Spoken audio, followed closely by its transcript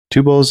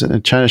Two Bulls in a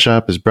China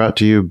Shop is brought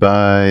to you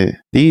by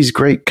these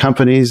great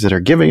companies that are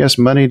giving us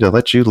money to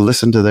let you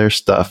listen to their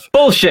stuff.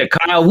 Bullshit,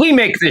 Kyle. We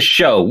make this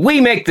show.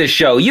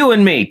 You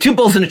and me. Two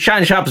Bulls in a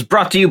China Shop is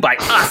brought to you by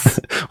us.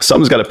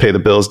 Someone's got to pay the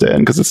bills, Dan,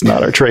 because it's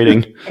not our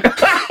trading.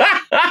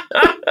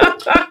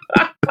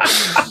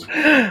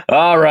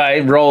 All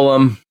right, roll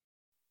them.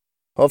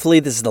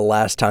 Hopefully this is the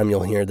last time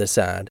you'll hear this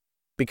ad.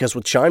 Because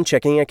with Chime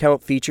checking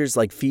account features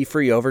like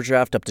fee-free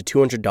overdraft up to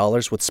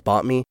 $200 with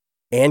SpotMe,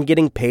 and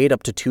getting paid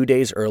up to 2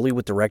 days early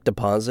with direct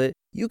deposit,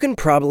 you can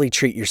probably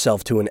treat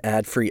yourself to an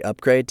ad-free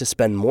upgrade to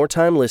spend more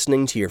time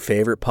listening to your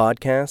favorite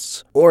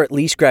podcasts, or at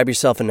least grab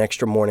yourself an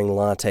extra morning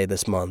latte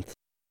this month.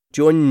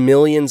 Join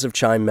millions of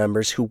Chime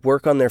members who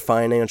work on their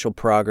financial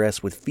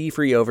progress with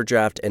fee-free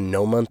overdraft and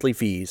no monthly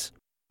fees.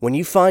 When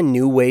you find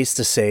new ways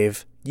to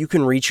save, you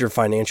can reach your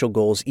financial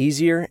goals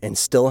easier and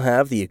still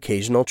have the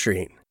occasional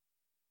treat.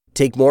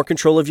 Take more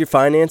control of your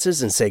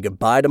finances and say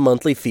goodbye to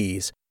monthly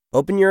fees.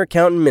 Open your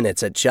account in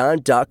minutes at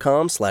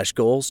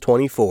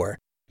chime.com/goals24.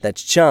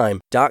 That's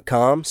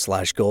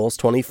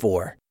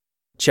chime.com/goals24.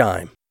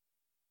 Chime.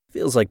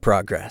 Feels like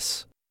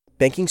progress.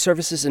 Banking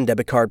services and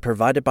debit card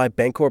provided by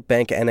Bancorp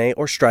Bank N.A.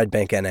 or Stride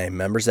Bank N.A.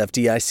 Members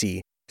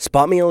FDIC.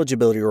 SpotMe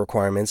eligibility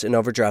requirements and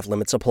overdraft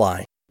limits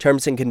apply.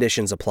 Terms and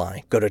conditions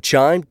apply. Go to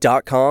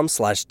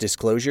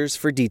chime.com/disclosures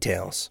for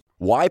details.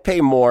 Why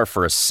pay more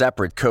for a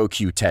separate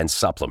CoQ10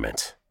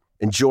 supplement?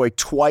 Enjoy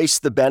twice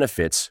the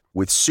benefits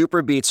with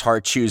SuperBeets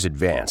Heart Chews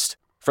Advanced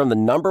from the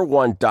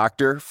 #1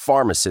 doctor,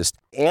 pharmacist,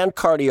 and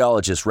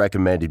cardiologist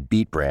recommended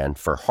Beet brand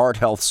for heart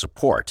health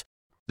support.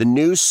 The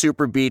new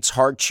SuperBeets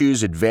Heart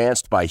Chews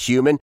Advanced by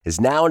Human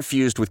is now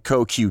infused with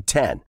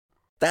CoQ10.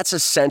 That's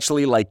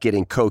essentially like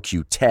getting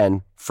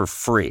CoQ10 for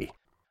free.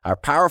 Our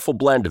powerful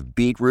blend of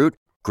beetroot,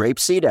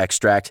 grapeseed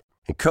extract,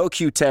 and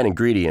CoQ10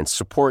 ingredients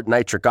support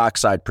nitric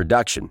oxide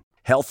production,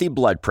 healthy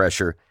blood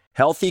pressure,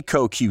 healthy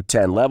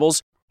CoQ10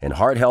 levels, and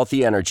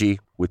heart-healthy energy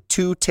with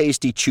 2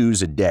 tasty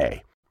chews a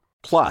day.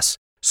 Plus,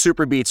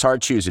 SuperBeets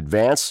Heart Chews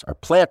Advance are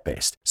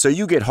plant-based, so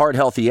you get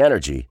heart-healthy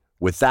energy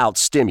without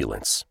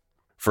stimulants.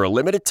 For a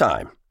limited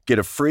time, get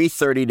a free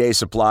 30-day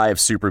supply of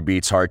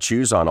SuperBeets Heart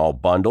Chews on all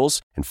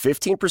bundles and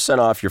 15%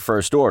 off your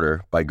first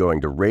order by going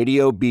to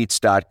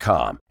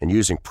RadioBeets.com and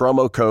using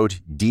promo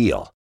code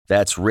DEAL.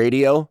 That's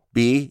Radio,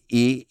 BEETS.com,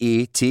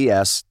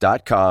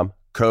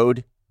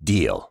 code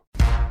DEAL.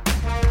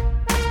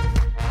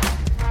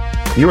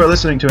 You are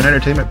listening to an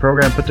entertainment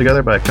program put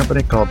together by a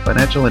company called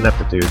Financial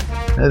Ineptitude.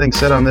 Anything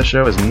said on this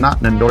show is not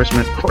an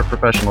endorsement or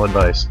professional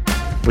advice.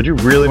 Would you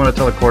really want to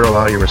tell a court of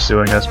law you were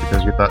suing us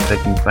because you thought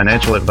taking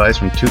financial advice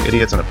from 2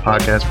 idiots on a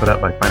podcast put out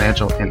by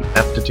Financial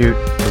Ineptitude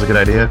was a good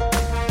idea?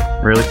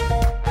 Really?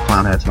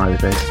 Clown hat smiley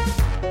face.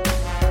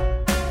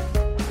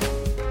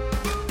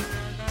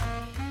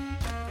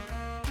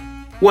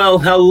 Well,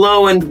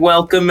 hello and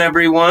welcome,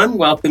 everyone.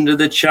 Welcome to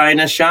the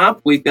China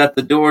Shop. We've got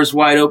the doors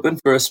wide open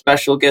for a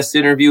special guest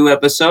interview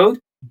episode.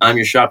 I'm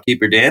your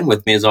shopkeeper, Dan.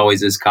 With me, as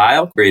always, is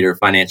Kyle, creator of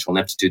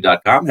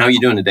FinancialIneptitude.com. How are you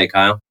doing today,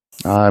 Kyle?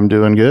 I'm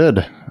doing good.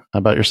 How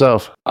about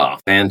yourself? Oh,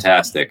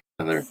 fantastic.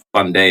 Another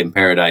fun day in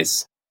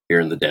paradise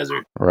here in the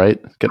desert. Right?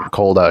 It's getting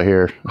cold out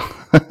here.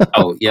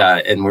 Oh, yeah.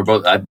 And we're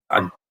both,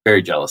 I'm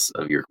very jealous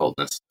of your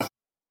coldness.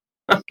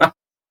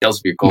 Jealous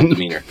of your cold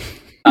demeanor.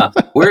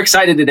 We're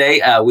excited today.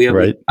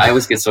 Right. I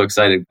always get so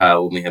excited,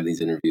 Kyle, when we have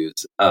these interviews.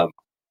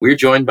 We're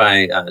joined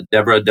by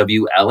Deborah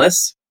W.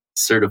 Ellis,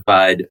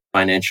 certified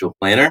financial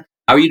planner.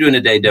 How are you doing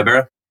today,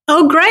 Deborah?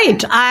 Oh,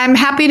 great. I'm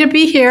happy to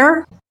be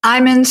here.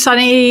 I'm in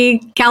sunny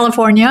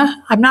California.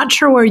 I'm not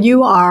sure where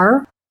you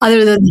are,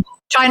 other than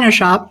China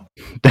Shop.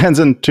 Dan's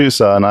in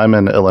Tucson. I'm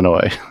in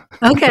Illinois.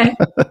 Okay.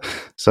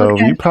 So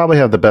Okay. You probably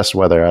have the best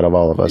weather out of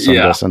all of us, I'm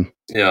guessing.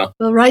 Yeah.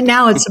 Well, right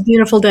now it's a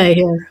beautiful day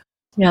here.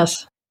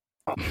 Yes.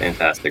 Oh,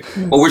 fantastic.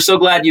 Well, we're so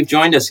glad you've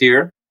joined us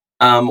here.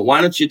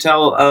 Why don't you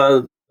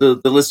tell the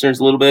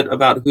listeners a little bit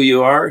about who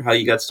you are, how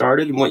you got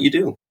started, and what you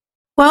do?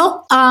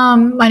 Well,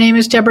 my name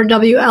is Deborah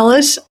W.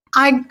 Ellis.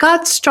 I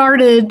got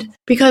started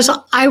because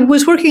I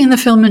was working in the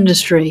film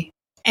industry,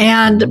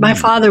 and my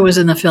father was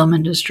in the film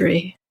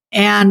industry.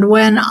 And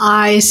when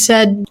I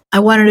said I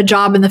wanted a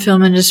job in the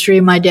film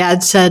industry, my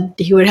dad said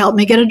he would help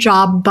me get a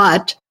job,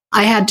 but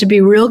I had to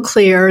be real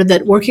clear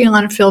that working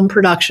on film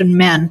production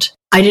meant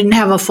I didn't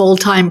have a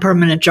full-time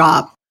permanent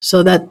job.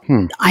 So that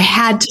I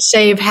had to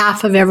save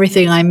half of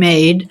everything I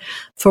made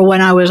for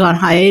when I was on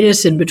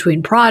hiatus in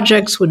between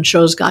projects, when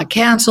shows got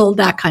canceled,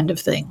 that kind of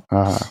thing.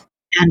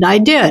 And I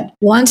did.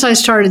 Once I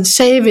started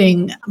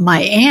saving,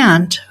 my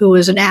aunt, who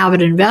was an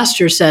avid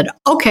investor, said,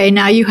 okay,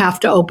 now you have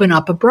to open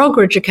up a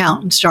brokerage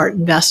account and start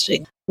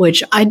investing,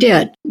 which I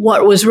did.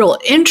 What was real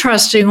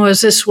interesting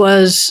was this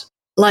was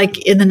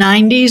like in the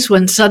 90s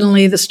when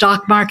suddenly the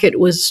stock market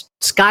was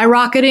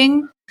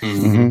skyrocketing.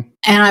 Mm-hmm.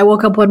 And I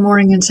woke up one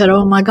morning and said,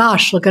 oh my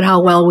gosh, look at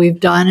how well we've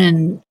done.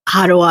 And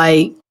how do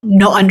I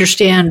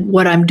understand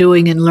what I'm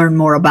doing and learn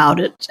more about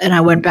it? And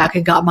I went back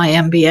and got my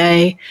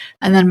MBA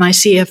and then my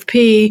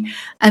CFP.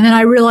 And then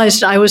I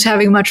realized I was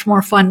having much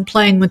more fun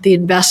playing with the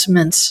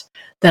investments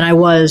than I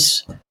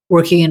was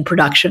working in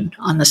production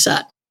on the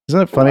set.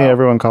 Isn't it funny? Wow.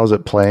 Everyone calls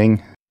it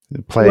playing.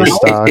 You play Well-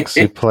 stocks,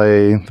 you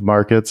play the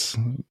markets.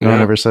 No one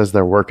Yeah. ever says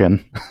they're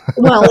working.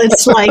 Well,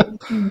 it's like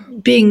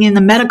being in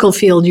the medical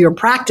field, you're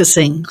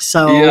practicing.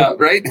 So, Yeah,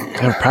 right?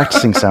 God,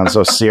 practicing sounds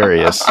so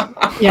serious.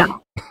 yeah.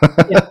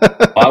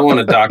 I want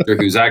a doctor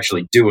who's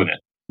actually doing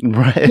it.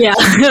 Right? Yeah.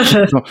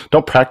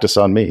 Don't practice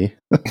on me.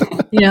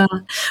 Yeah.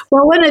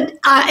 Well, when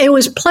it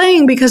was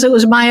playing because it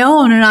was my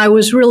own, and I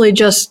was really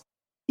just,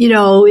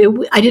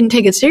 I didn't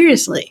take it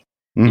seriously.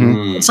 Hmm.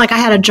 Mm. It's like I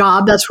had a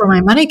job. That's where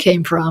my money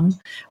came from.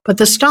 But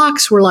the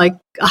stocks were like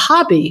a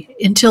hobby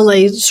until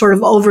they sort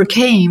of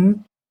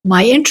overcame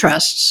my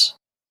interests.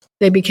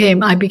 I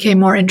became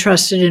more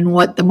interested in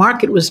what the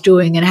market was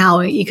doing and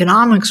how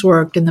economics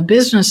worked and the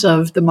business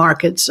of the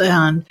markets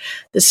and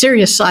the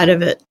serious side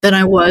of it than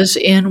I was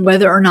in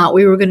whether or not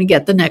we were going to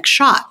get the next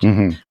shot,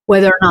 Hmm.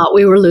 whether or not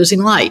we were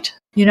losing light,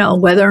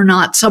 whether or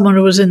not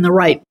someone was in the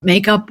right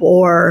makeup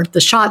or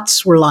the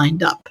shots were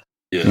lined up.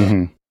 Yeah.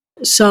 Hmm.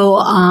 So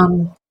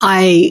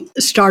I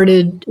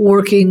started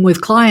working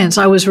with clients.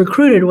 I was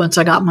recruited once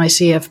I got my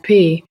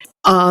CFP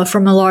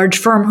from a large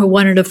firm who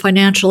wanted a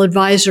financial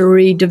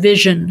advisory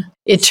division.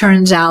 It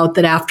turns out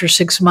that after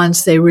 6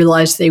 months, they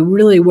realized they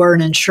really were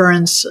an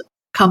insurance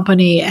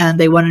company and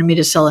they wanted me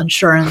to sell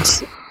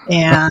insurance.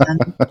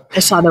 And I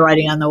saw the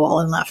writing on the wall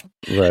and left.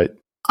 Right.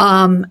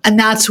 And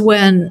that's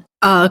when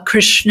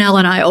Chris Schnell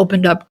and I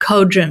opened up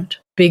Cogent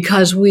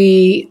because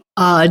we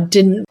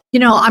didn't,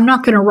 I'm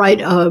not going to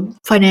write a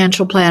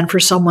financial plan for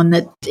someone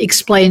that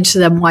explains to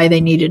them why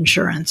they need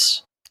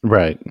insurance.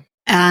 Right.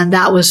 And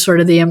that was sort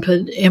of the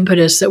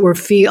impetus that we're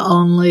fee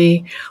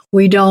only.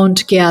 We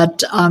don't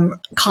get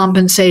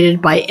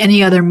compensated by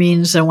any other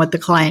means than what the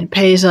client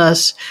pays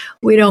us.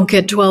 We don't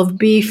get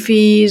 12B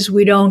fees.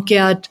 We don't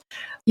get,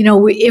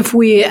 if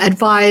we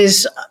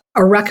advise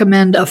or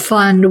recommend a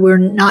fund, we're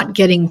not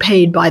getting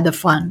paid by the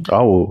fund.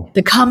 Oh,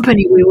 The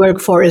company we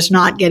work for is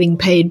not getting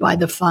paid by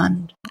the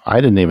fund.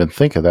 I didn't even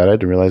think of that. I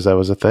didn't realize that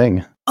was a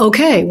thing.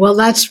 Okay, well,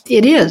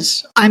 it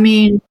is. I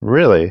mean,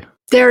 Really?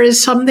 there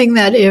is something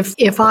that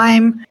if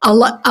I'm a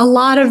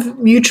lot of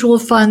mutual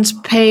funds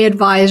pay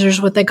advisors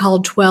what they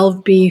call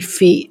 12B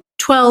fee,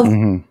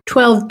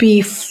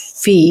 12B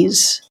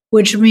fees,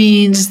 which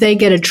means they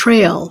get a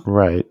trail.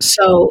 Right.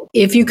 So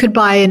if you could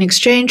buy an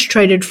exchange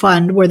traded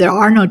fund where there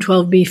are no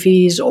 12B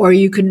fees, or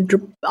you can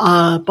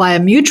buy a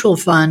mutual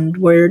fund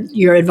where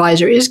your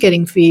advisor is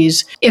getting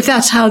fees, if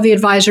that's how the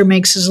advisor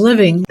makes his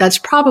living, that's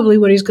probably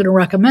what he's going to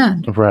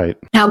recommend. Right.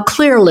 Now,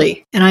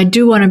 clearly, and I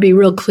do want to be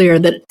real clear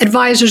that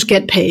advisors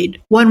get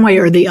paid one way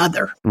or the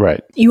other.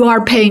 Right. You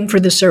are paying for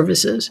the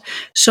services.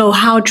 So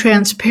how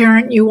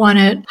transparent you want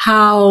it,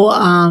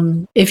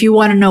 if you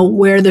want to know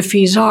where the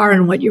fees are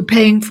and what you're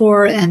paying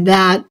for, and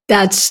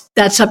that's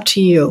up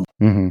to you.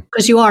 Hmm.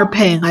 Because you are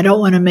paying. I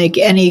don't want to make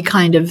any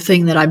kind of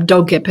thing that I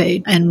don't get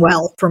paid and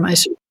well for my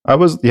service. I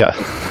was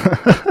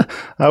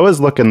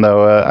looking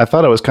though. I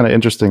thought it was kind of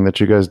interesting that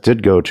you guys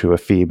did go to a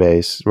fee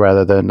base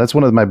rather than. That's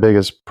one of my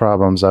biggest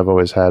problems I've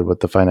always had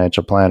with the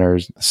financial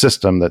planners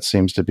system. That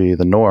seems to be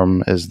the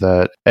norm. Is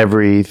that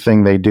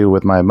everything they do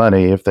with my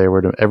money,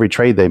 every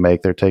trade they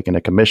make, they're taking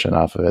a commission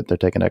off of it. They're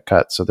taking a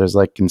cut. So there's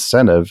like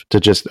incentive to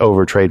just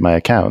overtrade my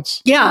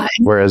accounts. Yeah.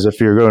 Whereas if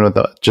you're going with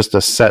just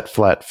a set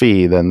flat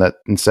fee, then that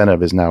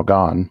incentive is now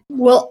gone.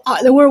 Well,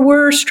 where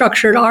we're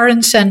structured, our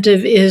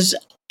incentive is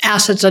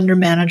assets under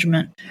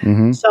management.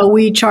 Hmm. So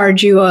we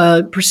charge you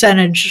a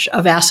percentage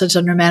of assets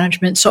under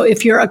management. So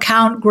if your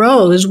account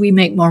grows, we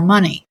make more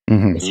money.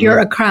 Hmm. If your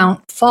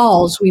account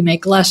falls, we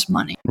make less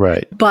money.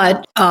 Right.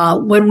 But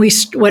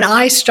when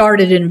I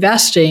started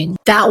investing,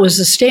 that was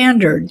the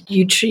standard.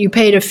 You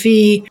paid a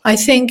fee. I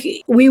think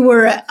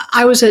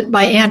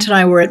my aunt and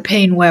I were at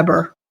Payne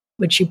Weber,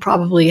 which you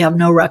probably have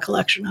no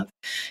recollection of.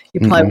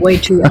 You're probably way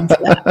too young for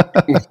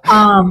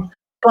that.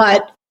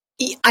 But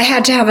I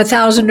had to have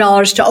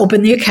 $1,000 to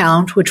open the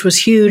account, which was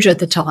huge at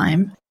the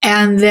time.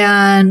 And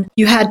then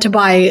you had to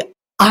buy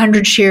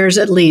 100 shares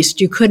at least.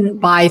 You couldn't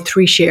buy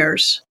 3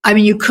 shares. I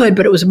mean, you could,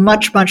 but it was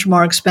much, much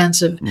more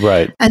expensive.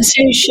 Right. And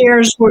say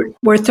shares were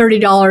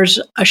 $30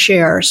 a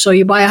share. So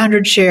you buy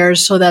 100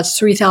 shares, so that's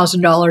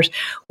 $3,000.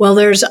 Well,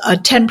 there's a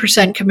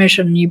 10%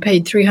 commission, and you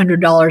paid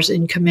 $300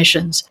 in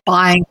commissions,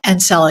 buying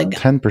and selling.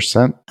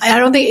 10%.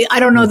 I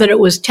don't know that it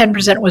was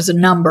 10% was the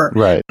number.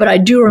 Right. But I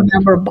do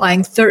remember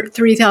buying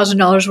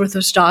 $3,000 worth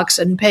of stocks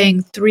and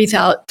paying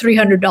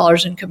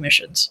 $300 in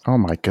commissions. Oh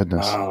my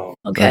goodness. Wow.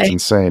 Okay. That's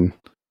insane.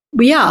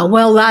 Yeah,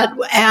 well,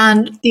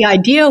 and the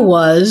idea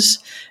was,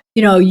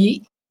 the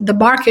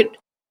market,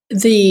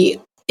 the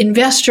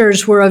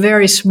investors were a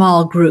very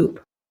small group.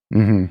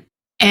 Hmm.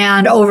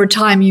 And over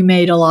time, you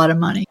made a lot of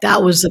money.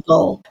 That was the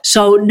goal.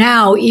 So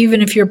now,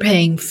 even if you're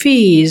paying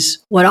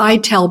fees, what I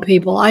tell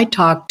people I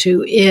talk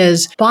to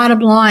is, bottom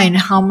line,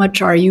 how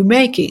much are you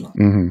making?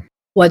 Hmm.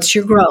 What's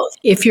your growth?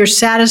 If you're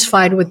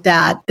satisfied with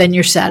that, then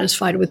you're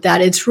satisfied with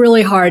that. It's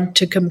really hard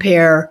to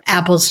compare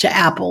apples to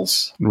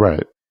apples.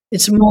 Right.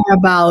 It's more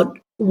about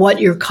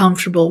what you're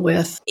comfortable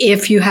with.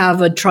 If you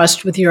have a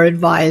trust with your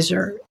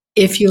advisor,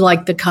 if you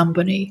like the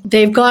company.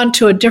 They've gone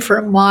to a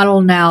different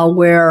model now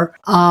where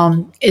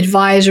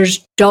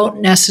advisors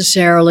don't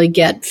necessarily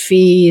get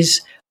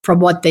fees from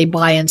what they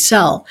buy and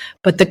sell,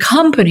 but the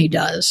company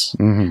does.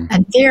 Mm-hmm.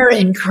 And they're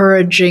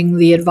encouraging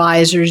the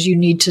advisors, you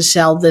need to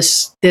sell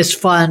this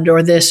fund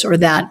or this or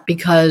that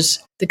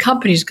because the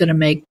company's going to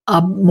make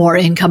more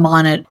income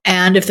on it.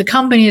 And if the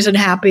company isn't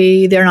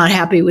happy, they're not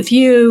happy with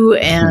you,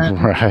 and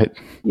Right.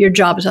 your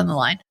job is on the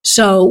line.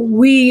 So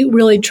we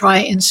really try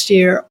and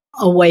steer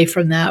away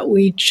from that.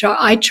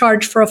 I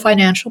charge for a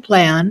financial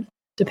plan,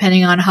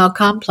 depending on how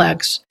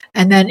complex.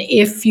 And then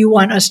if you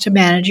want us to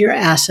manage your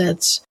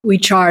assets, we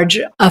charge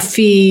a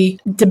fee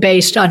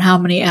based on how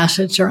many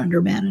assets are under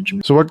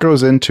management. So what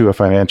goes into a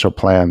financial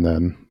plan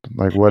then?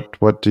 Like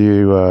what do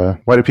you,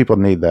 why do people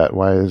need that?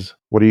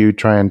 What are you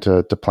trying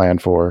to plan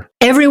for?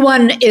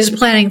 Everyone is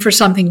planning for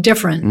something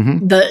different.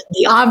 Mm-hmm.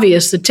 The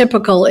obvious, the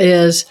typical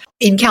is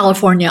in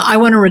California, I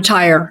want to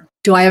retire.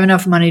 Do I have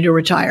enough money to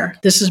retire?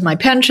 This is my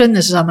pension.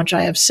 This is how much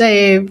I have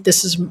saved.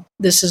 This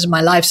is my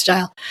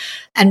lifestyle.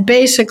 And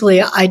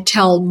basically, I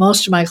tell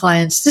most of my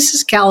clients, this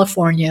is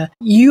California.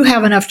 You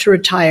have enough to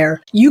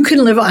retire. You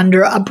can live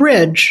under a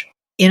bridge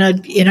in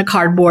a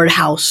cardboard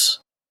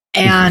house.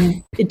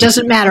 And it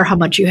doesn't matter how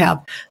much you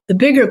have. The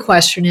bigger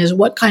question is,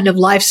 what kind of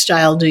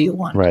lifestyle do you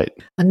want? Right.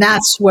 And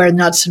that's where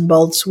nuts and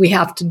bolts, we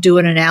have to do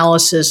an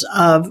analysis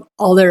of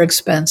all their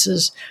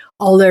expenses,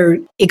 all their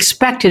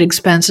expected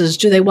expenses.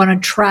 Do they want to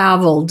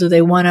travel? Do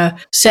they want to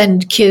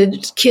send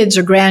kids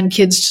or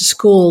grandkids to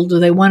school? Do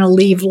they want to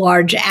leave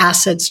large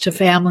assets to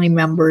family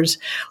members?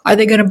 Are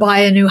they going to buy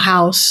a new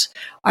house?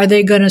 Are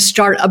they going to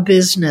start a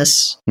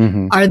business?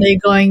 Mm-hmm. Are they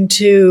going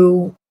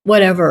to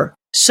whatever?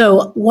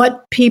 So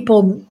what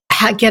people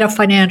get a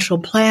financial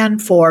plan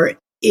for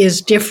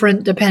is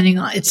different depending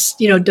on,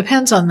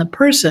 depends on the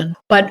person.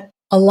 But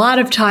a lot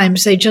of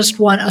times they just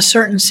want a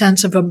certain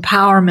sense of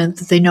empowerment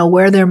that they know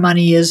where their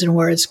money is and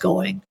where it's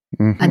going.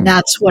 Mm-hmm. And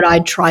that's what I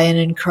try and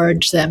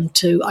encourage them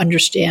to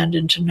understand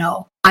and to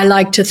know. I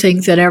like to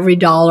think that every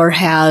dollar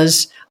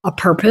has a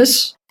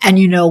purpose, and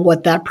you know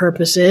what that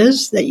purpose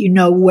is, that you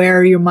know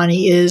where your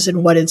money is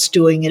and what it's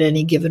doing at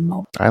any given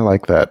moment. I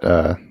like that.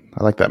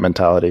 I like that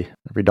mentality.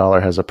 Every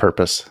dollar has a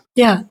purpose.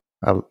 Yeah.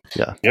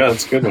 Yeah,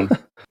 that's a good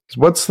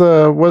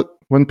one.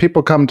 When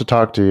people come to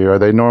talk to you, are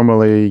they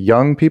normally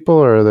young people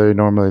or are they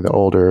normally the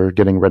older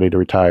getting ready to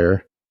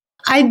retire?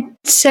 I'd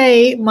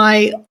say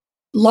my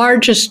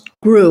largest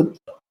group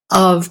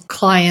of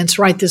clients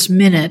right this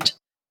minute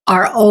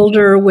are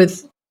older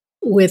with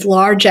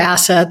large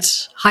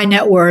assets, high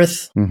net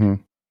worth. Mm-hmm.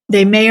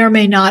 They may or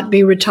may not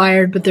be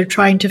retired, but they're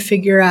trying to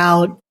figure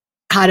out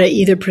how to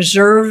either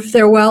preserve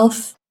their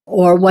wealth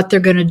or what they're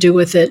going to do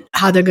with it,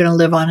 how they're going to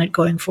live on it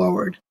going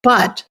forward.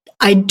 But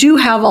I do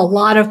have a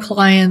lot of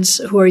clients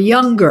who are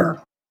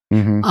younger.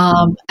 Mm-hmm.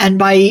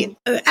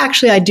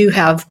 I do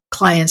have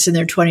clients in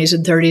their 20s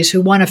and 30s who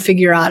want to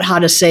figure out how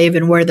to save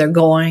and where they're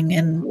going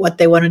and what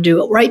they want to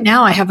do. Right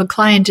now, I have a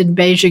client in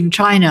Beijing,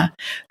 China,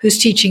 who's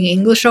teaching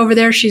English over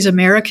there. She's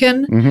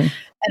American. Mm-hmm.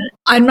 And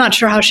I'm not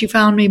sure how she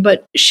found me,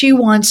 but she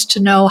wants to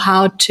know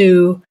how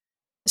to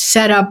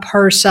set up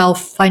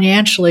herself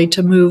financially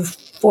to move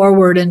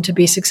forward and to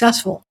be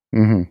successful.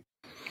 Mm-hmm.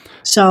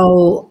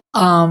 So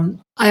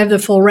I have the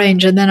full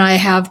range. And then I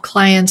have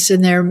clients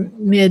in their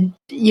mid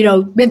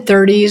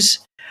 30s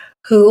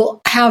who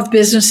have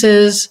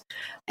businesses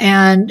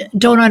and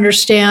don't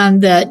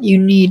understand that you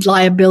need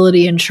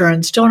liability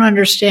insurance, don't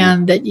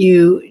understand that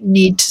you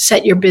need to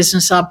set your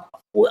business up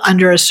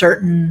under a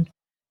certain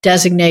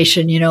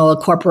designation, a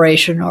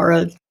corporation or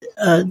a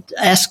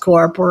S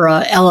Corp or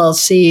a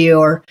LLC,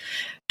 or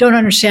don't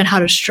understand how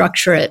to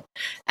structure it.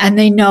 And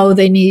they know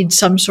they need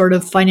some sort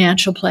of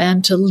financial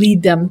plan to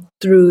lead them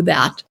through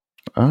that.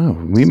 Oh,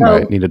 we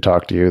might need to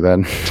talk to you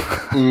then.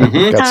 Mm-hmm.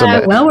 We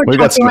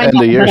got some right end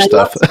now, of year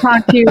stuff.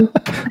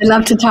 I'd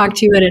love to talk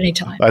to you at any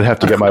time. I'd have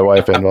to get my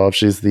wife involved.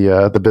 She's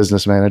the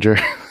business manager.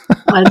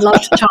 I'd love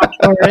to talk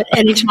to her at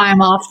any time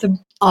off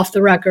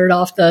the record,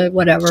 off the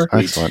whatever.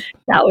 Excellent.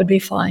 That would be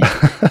fine.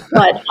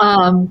 But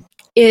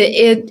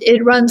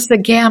it runs the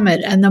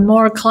gamut, and the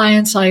more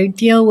clients I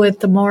deal with,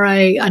 the more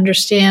I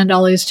understand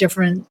all these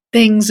different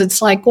things.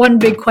 It's like one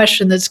big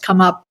question that's come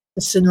up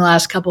just in the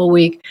last couple of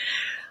weeks.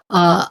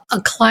 A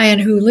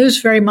client who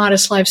lives very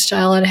modest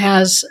lifestyle and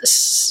has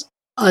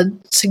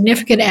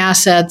significant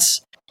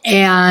assets,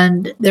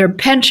 and their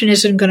pension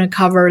isn't going to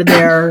cover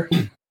their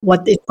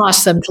what it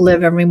costs them to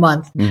live every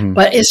month. Mm-hmm.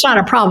 But it's not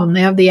a problem.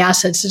 They have the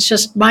assets. It's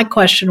just my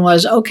question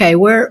was, okay,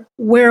 where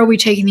are we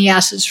taking the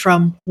assets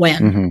from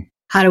when? Mm-hmm.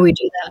 How do we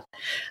do that?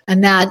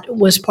 And that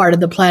was part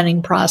of the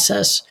planning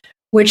process.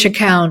 Which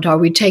account are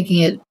we taking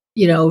it,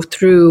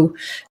 through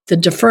the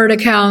deferred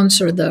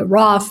accounts or the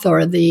Roth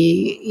or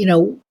the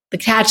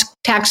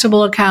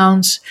taxable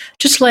accounts,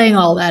 just laying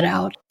all that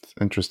out.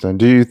 Interesting.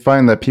 Do you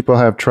find that people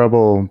have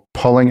trouble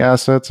pulling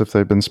assets if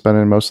they've been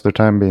spending most of their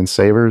time being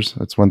savers?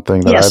 That's one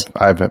thing that Yes.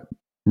 I've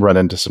run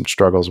into some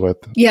struggles with.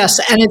 Yes,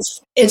 and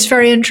it's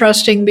very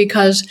interesting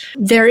because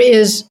there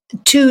is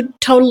two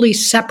totally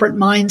separate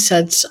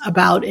mindsets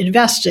about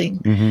investing.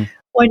 Mm-hmm.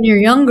 when you're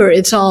younger,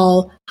 it's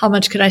all, how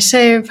much can I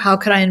save? How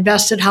can I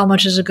invest it? How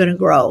much is it going to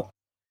grow?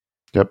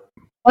 Yep.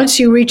 Once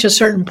you reach a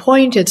certain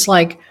point, it's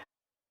like,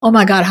 oh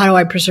my God, how do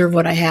I preserve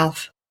what I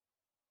have?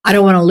 I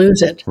don't want to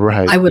lose it.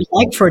 Right. I would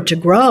like for it to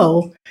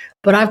grow,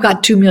 but I've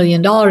got $2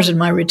 million in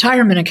my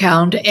retirement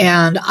account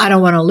and I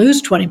don't want to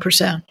lose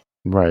 20%.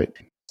 Right.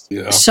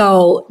 Yeah.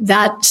 So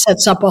that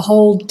sets up a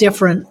whole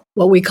different,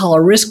 what we call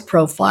a risk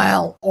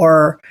profile,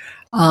 or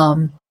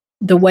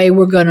the way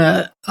we're going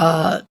to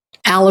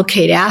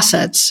allocate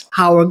assets,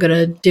 how we're going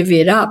to divvy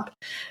it up.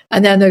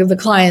 And then there are the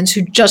clients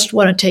who just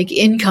want to take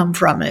income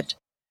from it.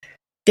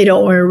 They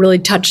don't want to really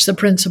touch the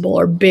principal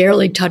or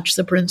barely touch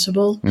the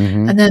principal.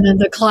 Mm-hmm. And then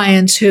the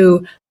clients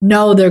who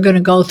know they're going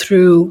to go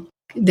through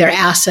their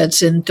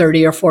assets in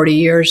 30 or 40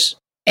 years,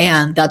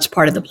 and that's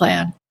part of the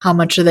plan. How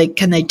much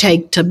can they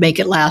take to make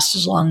it last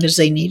as long as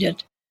they need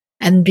it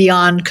and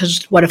beyond?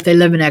 Because what if they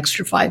live an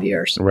extra 5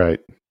 years?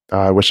 Right.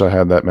 I wish I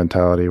had that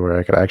mentality where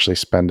I could actually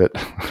spend it.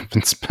 I've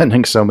been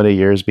spending so many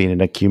years being an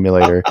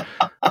accumulator.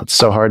 It's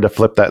so hard to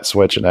flip that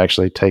switch and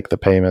actually take the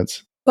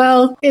payments.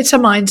 Well, it's a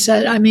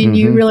mindset. I mean, Mm-hmm.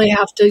 you really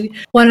have to.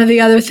 One of the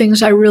other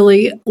things I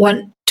really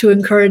want to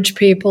encourage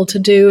people to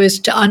do is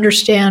to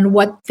understand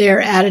what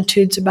their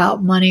attitudes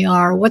about money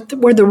are, what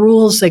were the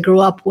rules they grew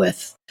up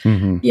with.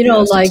 Mm-hmm. You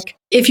know, like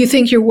if you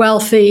think you're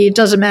wealthy, it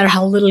doesn't matter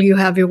how little you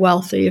have, you're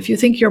wealthy. If you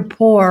think you're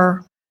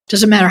poor, it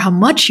doesn't matter how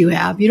much you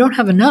have, you don't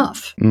have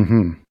enough.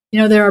 Mm-hmm. You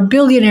know, there are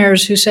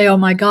billionaires who say, oh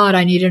my God,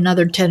 I need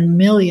another 10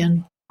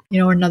 million,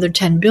 or another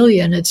 10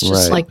 billion. It's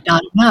just Right. like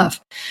not enough.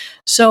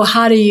 So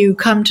how do you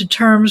come to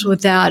terms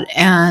with that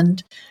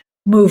and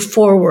move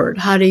forward?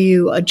 How do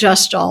you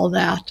adjust all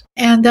that?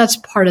 And that's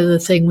part of the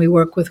thing we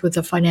work with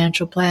the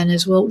financial plan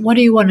is, well, what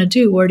do you want to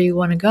do? Where do you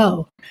want to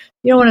go?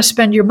 You don't want to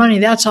spend your money.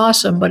 That's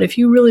awesome. But if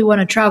you really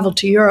want to travel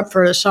to Europe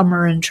for a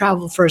summer and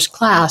travel first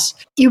class,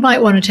 you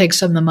might want to take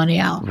some of the money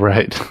out.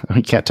 Right.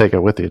 You can't take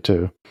it with you,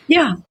 too.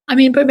 Yeah. I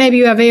mean, but maybe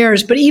you have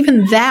heirs. But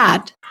even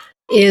that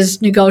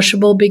is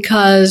negotiable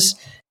because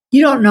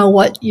you don't know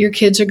what your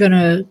kids are going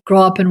to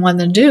grow up and want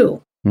to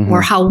do. Mm-hmm.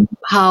 Or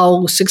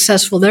how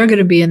successful they're going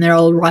to be in their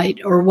own right,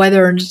 or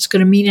whether it's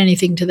going to mean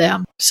anything to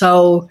them.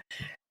 So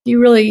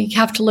you really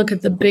have to look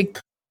at the big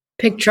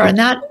picture, and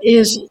that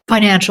is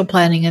financial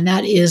planning, and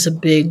that is a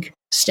big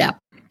step.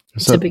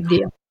 It's a big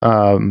deal.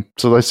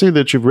 So I see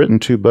that you've written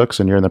 2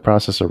 books, and you're in the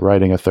process of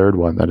writing a 3rd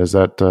one. That is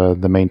that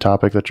the main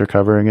topic that you're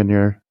covering in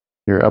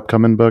your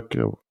upcoming book,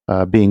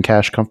 Being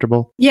Cash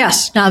Comfortable?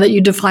 Yes. Now that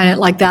you define it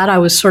like that, I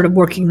was sort of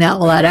working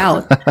all that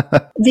out.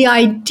 The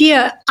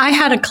idea, I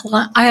had a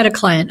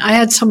client, I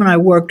had someone I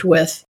worked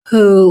with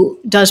who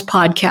does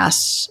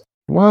podcasts.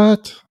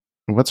 What?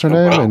 What's her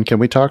name? And can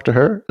we talk to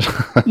her?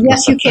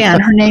 Yes, you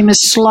can. Her name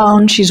is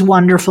Sloan. She's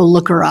wonderful.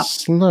 Look her up.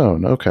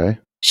 Sloan. Okay.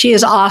 She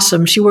is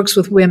awesome. She works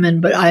with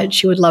women, but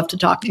she would love to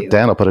talk to you.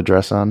 Dan will put a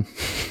dress on.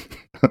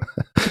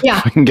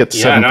 Yeah. I can get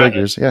 7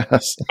 figures.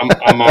 Yes.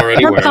 I'm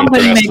already Her wearing a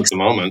company dress makes- at the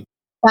moment.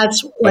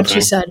 That's what she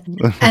Okay. said.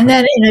 And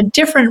then in a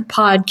different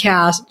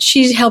podcast,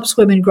 she helps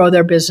women grow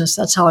their business.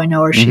 That's how I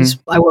know her.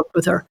 I worked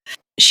with her.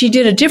 She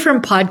did a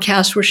different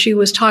podcast where she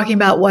was talking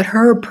about what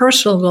her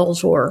personal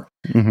goals were.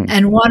 Mm-hmm.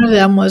 And one of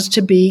them was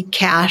to be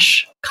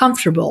cash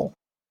comfortable.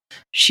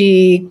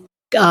 She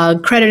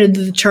credited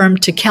the term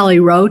to Kelly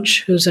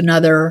Roach, who's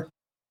another,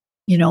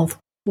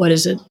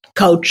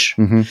 coach.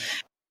 Mm-hmm.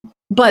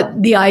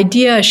 But the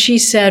idea, she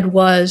said,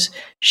 was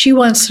she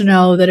wants to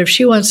know that if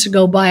she wants to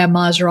go buy a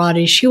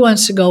Maserati, she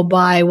wants to go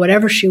buy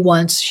whatever she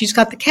wants, she's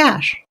got the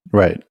cash.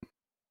 Right.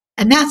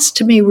 And that's,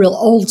 to me, real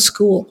old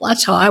school.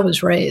 That's how I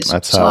was raised.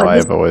 That's how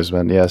I've always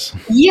been. Yes.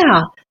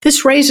 Yeah.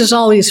 This raises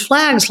all these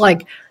flags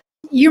like,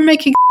 you're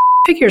making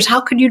figures. How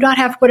could you not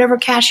have whatever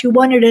cash you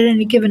wanted at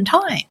any given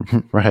time?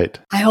 Right.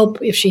 I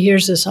hope if she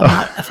hears this, I'm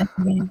not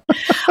offending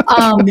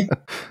her.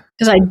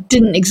 Because I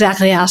didn't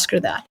exactly ask her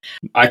that.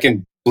 I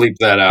can bleep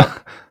that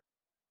out.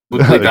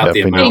 We'll bleep out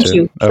the Definitely amount. Thank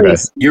you. Okay.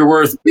 Please. You're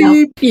worth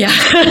beep. Yeah.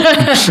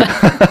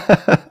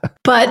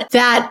 But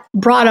that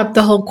brought up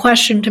the whole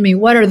question to me,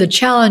 what are the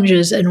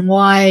challenges and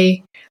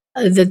why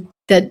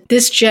that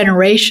this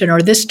generation,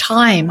 or this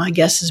time, I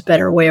guess is a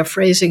better way of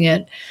phrasing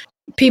it,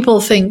 people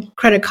think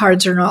credit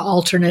cards are an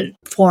alternate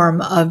form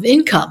of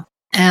income.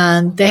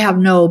 And they have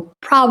no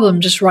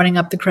problem just running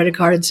up the credit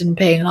cards and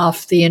paying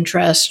off the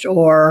interest,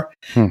 or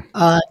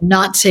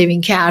not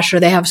saving cash, or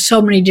they have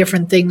so many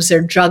different things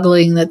they're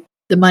juggling that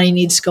the money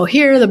needs to go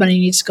here, the money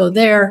needs to go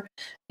there.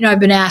 I've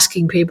been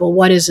asking people,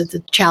 what is it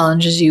that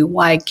challenges you?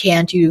 Why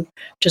can't you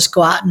just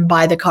go out and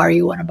buy the car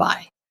you want to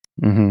buy?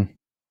 Mm-hmm.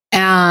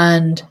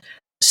 And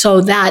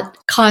so that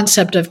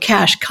concept of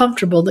cash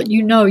comfortable, that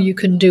you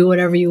can do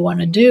whatever you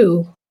want to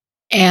do,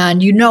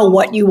 and you know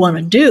what you want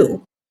to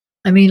do.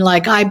 I mean,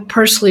 like, I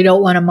personally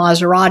don't want a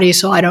Maserati,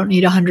 so I don't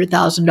need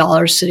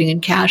 $100,000 sitting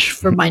in cash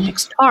for my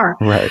next car.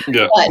 Right.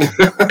 Yeah.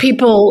 But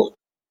people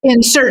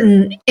in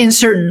certain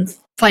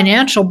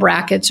financial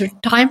brackets or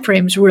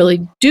timeframes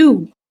really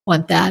do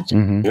want that.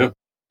 Mm-hmm. Yeah.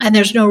 And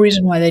there's no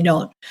reason why they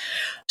don't.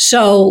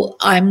 So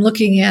I'm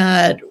looking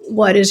at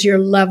what is your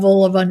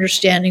level of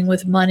understanding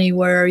with money?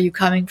 Where are you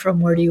coming from?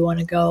 Where do you want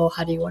to go?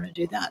 How do you want to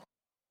do that?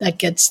 That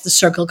gets the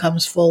circle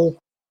comes full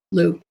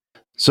loop.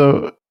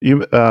 So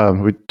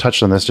we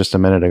touched on this just a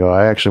minute ago.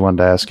 I actually wanted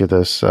to ask you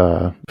this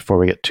before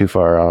we get too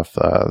far off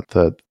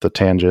the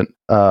tangent.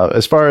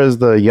 As far as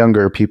the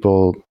younger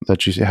people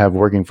that you have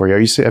working for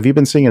you, have you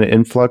been seeing an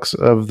influx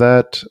of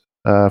that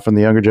from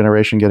the younger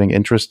generation getting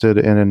interested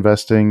in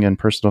investing in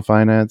personal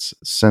finance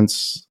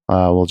since,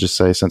 we'll just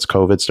say, since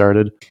COVID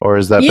started? Or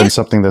has that been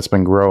something that's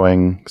been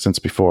growing since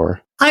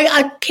before?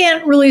 I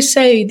can't really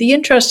say. The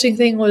interesting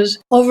thing was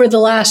over the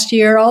last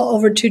year,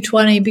 over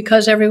 2020,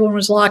 because everyone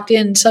was locked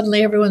in,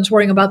 suddenly everyone's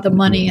worrying about the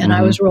money, and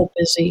I was real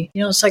busy.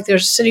 It's like they're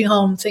sitting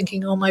home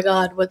thinking, oh my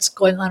God, what's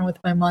going on with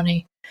my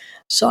money?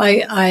 So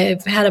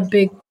I've had a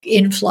big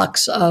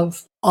influx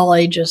of all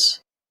ages.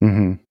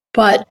 Mm-hmm.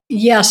 But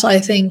yes, I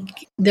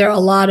think there are a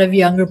lot of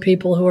younger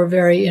people who are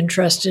very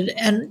interested.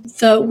 And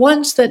the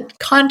ones that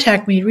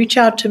contact me, reach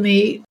out to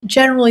me,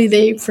 generally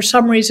they, for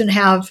some reason,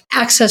 have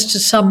access to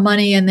some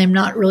money and they're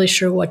not really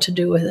sure what to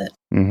do with it.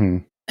 Mm-hmm.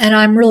 And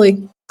I'm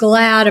really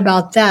glad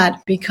about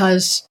that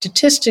because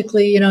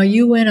statistically,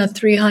 you win a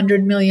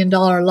 $300 million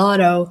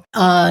lotto,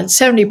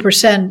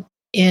 70%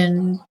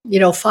 in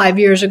 5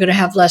 years are going to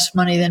have less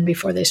money than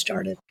before they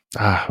started.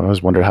 I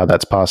always wondered how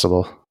that's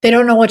possible. They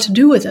don't know what to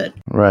do with it.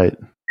 Right.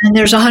 And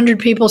there's 100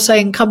 people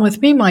saying, come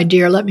with me, my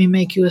dear, let me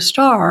make you a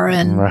star.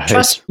 And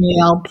trust me,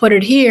 I'll put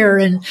it here.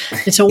 And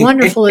it's a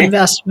wonderful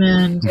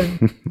investment.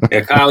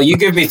 Yeah, Kyle, you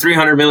give me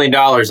 $300 million,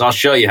 I'll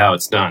show you how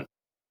it's done.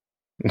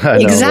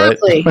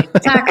 Exactly.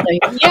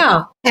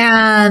 Yeah.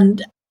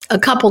 And a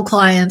couple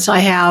clients I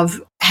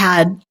have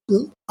had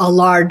a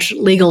large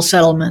legal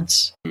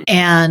settlements.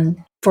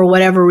 And for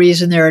whatever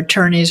reason, their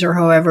attorneys or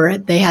whoever,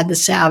 they had the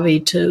savvy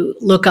to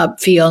look up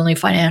fee-only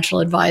financial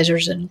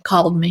advisors and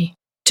called me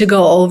to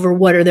go over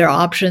what are their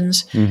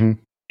options. Mm-hmm.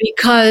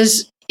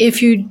 Because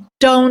if you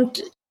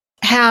don't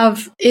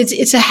have,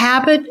 it's a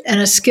habit and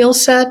a skill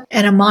set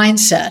and a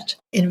mindset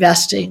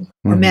investing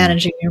or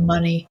managing your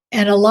money.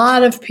 And a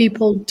lot of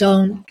people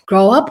don't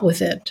grow up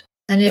with it.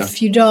 And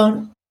if you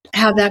don't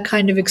have that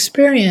kind of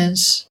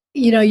experience,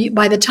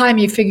 by the time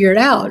you figure it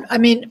out,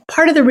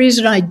 part of the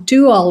reason I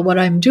do all what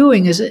I'm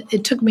doing is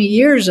it took me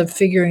years of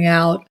figuring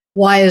out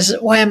why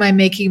am I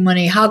making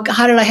money? How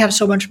did I have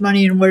so much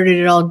money and where did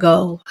it all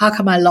go? How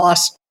come I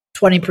lost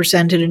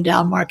 20% in a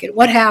down market?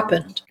 What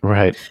happened?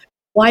 Right.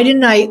 Why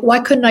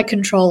couldn't I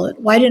control it?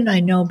 Why didn't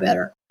I know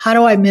better? How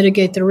do I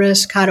mitigate the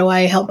risk? How do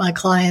I help my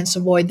clients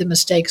avoid the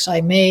mistakes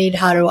I made?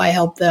 How do I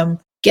help them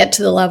get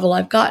to the level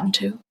I've gotten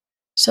to?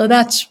 So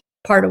that's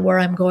part of where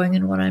I'm going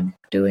and what I'm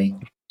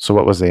doing. So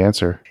what was the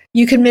answer?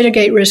 You can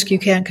mitigate risk. You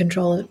can't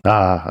control it.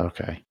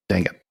 Okay.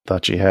 Dang it.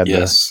 Thought you had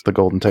the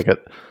golden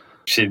ticket.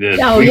 She did.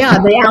 Oh yeah,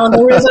 the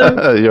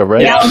algorithm. You're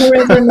right. The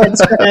algorithm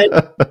that's going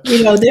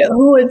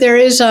to, there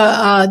is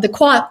the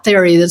quant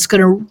theory that's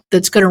going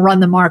to run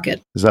the market.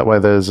 Is that why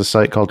there's a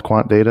site called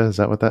Quant Data? Is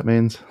that what that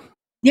means?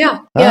 Yeah.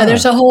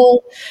 There's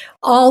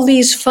all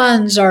these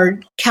funds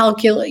are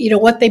calculate.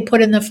 What they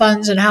put in the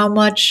funds and how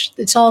much.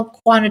 It's all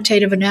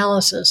quantitative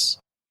analysis.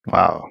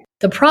 Wow.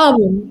 The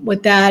problem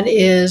with that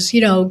is,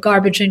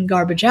 garbage in,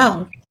 garbage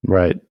out.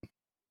 Right.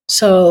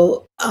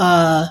 So,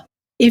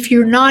 if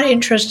you're not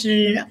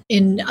interested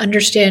in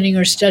understanding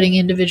or studying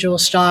individual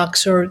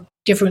stocks or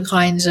different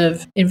kinds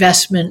of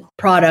investment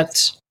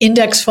products,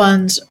 index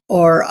funds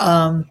or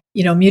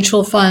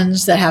mutual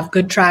funds that have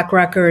good track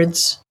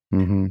records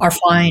are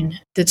fine.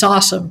 That's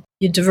awesome.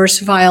 You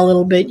diversify a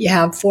little bit. You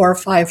have 4 or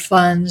 5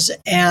 funds,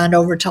 and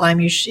over time,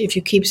 if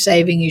you keep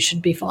saving, you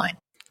should be fine.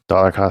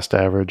 Dollar cost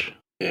average.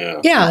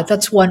 Yeah,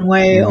 that's one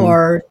way,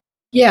 or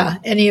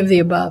any of the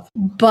above.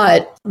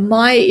 But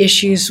my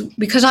issues,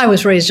 because I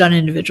was raised on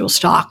individual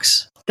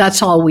stocks,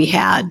 that's all we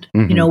had.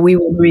 We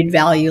would read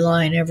Value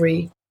Line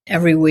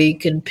every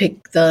week and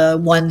pick the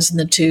ones and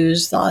the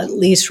twos, the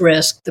least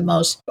risk, the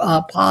most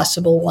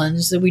possible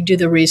ones. That we do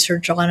the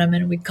research on them,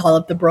 and we'd call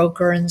up the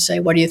broker and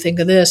say, "What do you think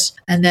of this?"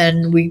 And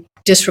then we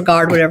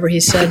disregard whatever he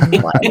said.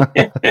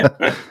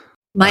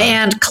 My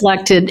aunt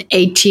collected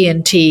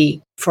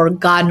AT&T for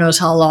God knows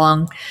how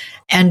long,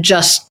 and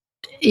just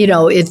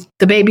it's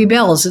the baby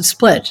bells. It's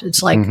split.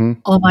 It's like,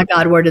 oh my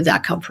God, where did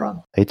that come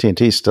from?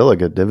 AT&T is still a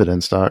good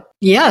dividend stock.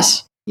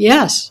 Yes.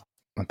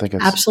 I think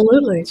it's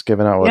absolutely. It's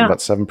giving out about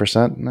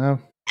 7% now.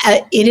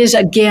 It is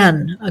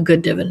again a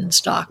good dividend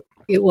stock.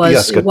 It was.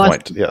 Yes, good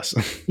point. Yes.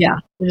 Yeah,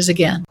 it is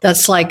again.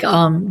 That's like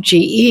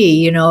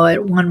GE.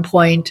 At one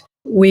point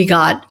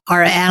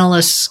our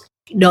analysts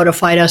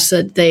notified us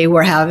that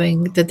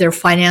that their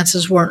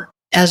finances weren't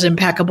as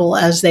impeccable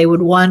as they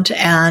would want,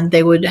 and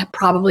they would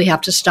probably have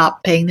to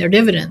stop paying their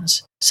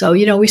dividends. So,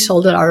 we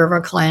sold it out of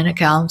our client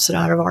accounts and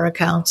out of our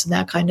accounts and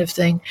that kind of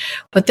thing.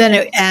 But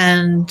then,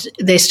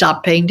 they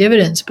stopped paying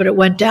dividends, but it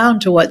went down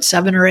to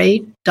 $7 or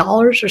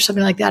 $8 or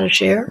something like that a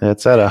share.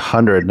 It's at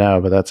 100 now,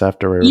 but that's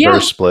after a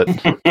reverse split.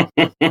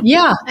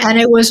 Yeah. And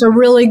it was a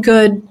really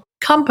good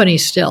company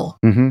still.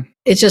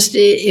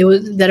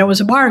 it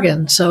was a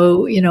bargain.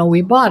 So,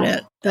 we bought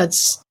it.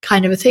 That's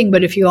kind of a thing.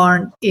 But if you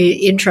aren't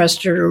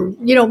interested, or,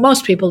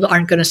 most people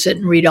aren't going to sit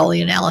and read all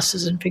the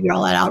analysis and figure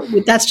all that out.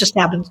 That just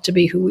happens to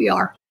be who we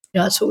are.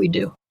 That's what we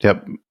do.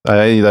 Yep.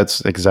 That's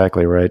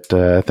exactly right.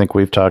 I think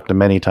we've talked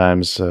many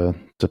times to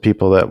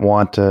people that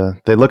want to,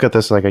 they look at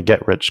this like a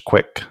get rich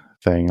quick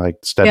thing, like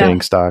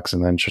studying stocks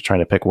and then just trying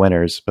to pick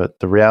winners. But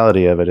the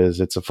reality of it is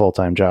it's a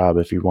full-time job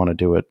if you want to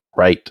do it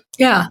right.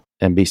 Yeah.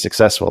 And be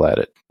successful at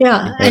it.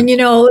 Yeah. And,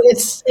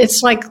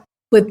 it's like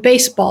with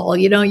baseball,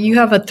 you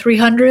have a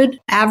 300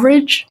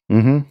 average.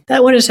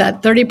 Mm-hmm. What is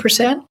that?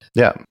 30%?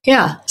 Yeah.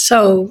 Yeah.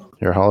 So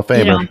you're a Hall of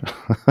Famer.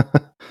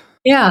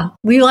 Yeah,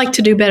 we like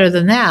to do better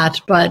than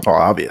that, but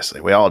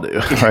obviously we all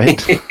do,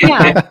 right?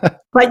 Yeah,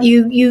 but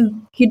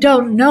you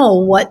don't know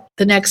what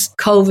the next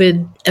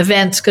COVID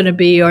event's going to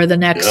be, or the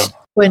next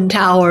Twin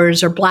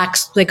Towers, or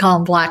they call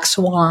them black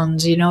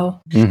swans,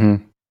 Mm-hmm.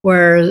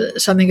 where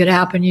something could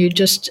happen.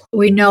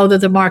 We know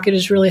that the market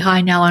is really high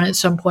now, and at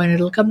some point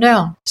it'll come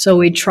down. So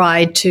we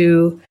try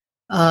to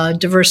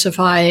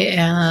diversify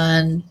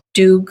and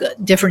do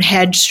different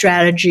hedge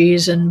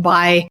strategies and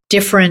buy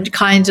different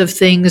kinds of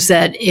things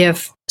that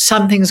if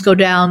some things go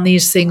down,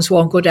 these things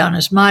won't go down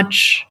as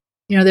much.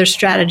 There's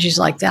strategies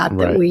like that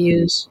we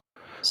use.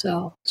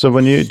 So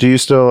when do you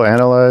still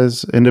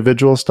analyze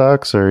individual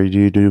stocks, or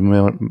do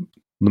you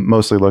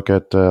mostly look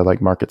at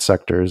like market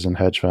sectors and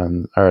hedge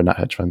funds, or not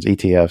hedge funds,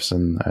 ETFs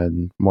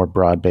and more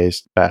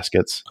broad-based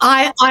baskets?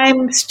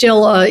 I'm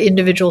still an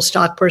individual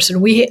stock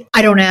person.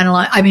 I don't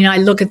analyze. I mean, I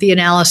look at the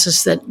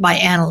analysis that my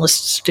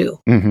analysts do.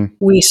 Mm-hmm.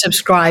 We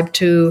subscribe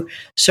to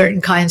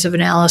certain kinds of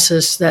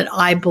analysis that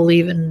I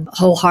believe in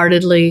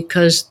wholeheartedly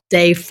because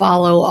they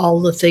follow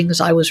all the things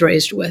I was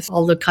raised with,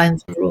 all the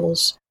kinds of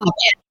rules.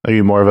 Are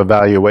you more of a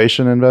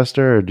valuation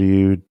investor, or do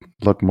you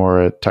look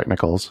more at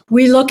technicals?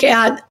 We look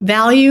at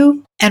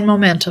value and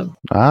momentum.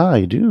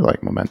 You do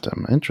like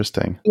momentum.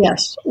 Interesting.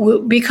 Yes,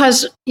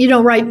 because,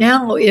 right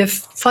now, if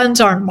funds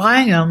aren't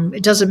buying them,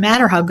 it doesn't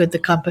matter how good the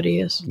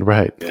company is.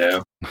 Right.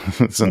 Yeah.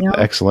 That's an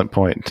excellent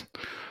point.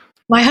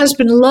 My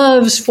husband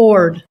loves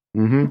Ford.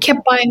 Mm-hmm. He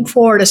kept buying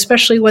Ford,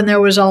 especially when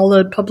there was all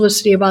the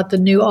publicity about the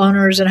new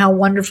owners and how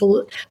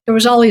wonderful. There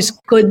was all these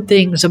good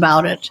things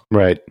about it.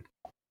 Right.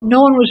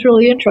 No one was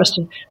really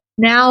interested.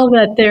 Now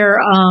that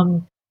they're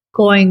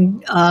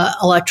going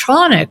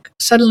electronic,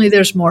 suddenly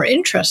there's more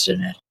interest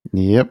in it.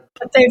 Yep.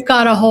 But they've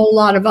got a whole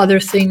lot of other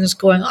things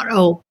going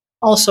on.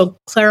 Also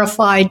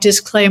clarify,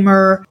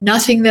 disclaimer,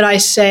 nothing that I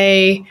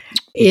say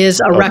is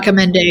a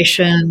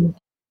recommendation.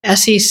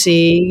 SEC,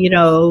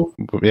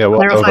 Yeah,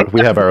 well,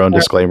 we have our own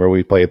disclaimer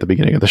we play at the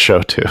beginning of the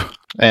show too,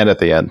 and at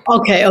the end.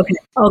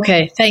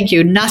 Okay. Thank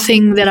you.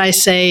 Nothing that I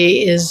say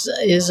is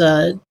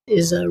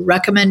a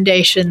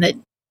recommendation that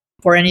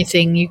for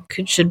anything you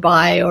should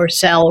buy or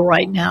sell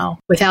right now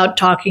without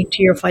talking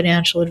to your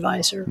financial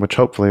advisor. Which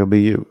hopefully will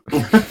be you.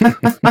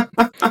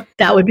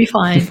 That would be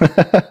fine.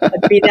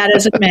 But be that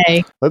as it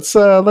may.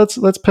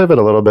 Let's pivot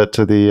a little bit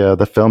to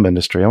the film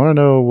industry. I want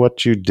to know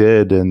what you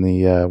did in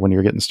the when you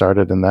were getting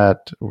started in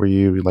that. Were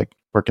you like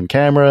working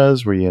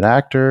cameras? Were you an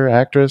actor,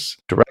 actress,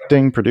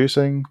 directing,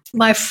 producing?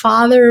 My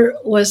father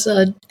was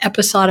an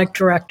episodic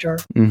director.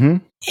 Mm-hmm.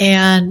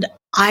 And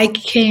I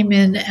came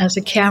in as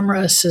a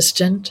camera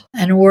assistant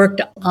and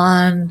worked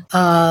on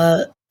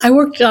a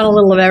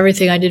little of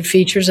everything. I did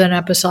features and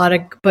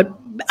episodic, but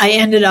I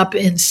ended up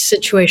in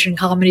situation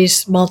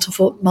comedies,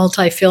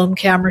 multi-film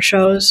camera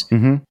shows,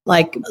 mm-hmm.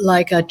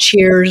 like a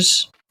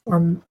Cheers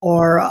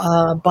or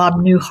Bob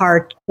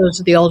Newhart. Those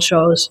are the old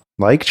shows.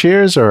 Like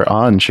Cheers or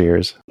on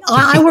Cheers?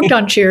 I worked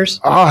on Cheers.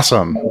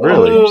 Awesome.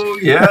 Really? Oh,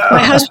 yeah.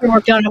 My husband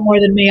worked on it more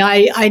than me.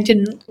 I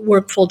didn't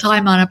work full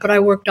time on it, but I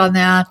worked on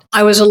that.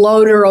 I was a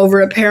loader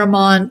over at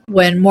Paramount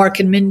when Mork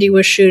and Mindy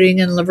was shooting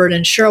and Laverne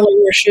and Shirley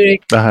were shooting.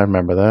 I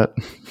remember that.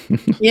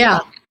 Yeah.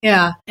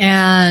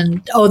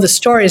 And the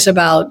stories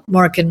about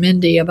Mork and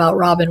Mindy, about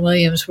Robin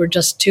Williams, were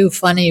just too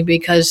funny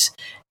because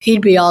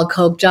he'd be all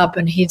coked up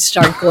and he'd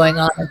start going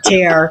on a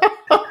tear.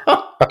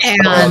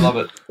 And, I love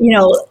it.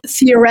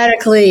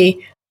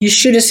 Theoretically, you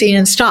shoot a scene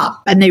and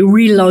stop, and they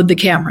reload the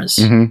cameras,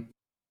 mm-hmm.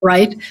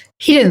 right?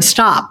 He didn't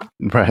stop.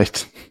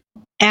 Right.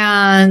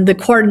 And the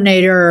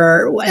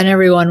coordinator and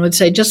everyone would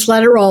say, just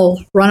let it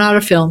roll, run out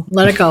of film,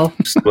 let it go.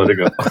 Just let it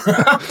go.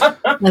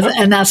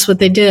 And that's what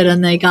they did,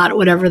 and they got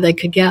whatever they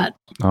could get.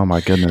 Oh,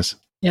 my goodness.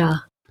 Yeah.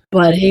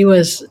 But he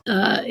was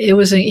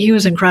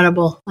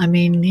incredible. I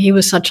mean, he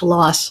was such a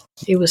loss.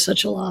 I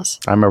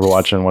remember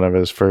watching one of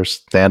his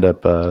first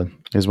stand-up.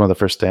 It was one of the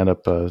first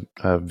stand-up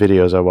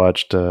videos I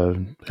watched.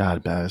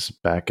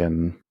 Back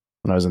in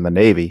when I was in the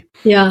Navy.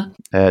 Yeah.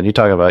 And you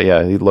talk about,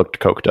 he looked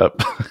coked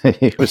up.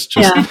 He was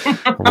just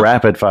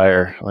rapid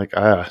fire. Like,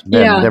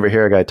 never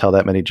hear a guy tell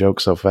that many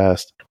jokes so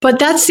fast. But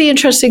that's the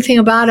interesting thing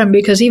about him,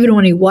 because even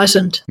when he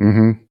wasn't,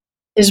 mm-hmm.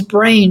 his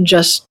brain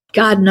just,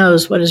 God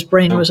knows what his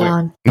brain was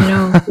on,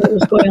 what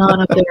was going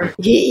on up there.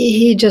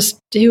 He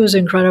was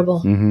incredible.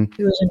 Mm-hmm.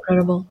 He was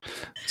incredible.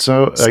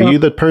 So are you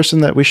the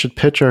person that we should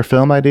pitch our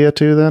film idea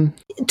to then?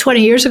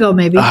 20 years ago,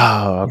 maybe.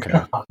 Oh,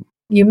 okay.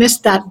 You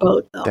missed that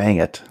boat, though. Dang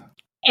it.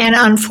 And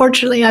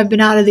unfortunately, I've been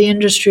out of the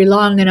industry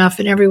long enough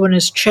and everyone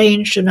has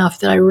changed enough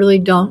that I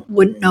really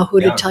wouldn't know who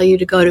to tell you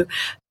to go to.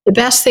 The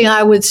best thing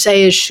I would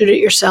say is shoot it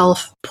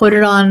yourself, put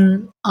it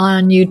on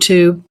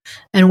YouTube,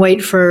 and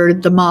wait for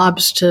the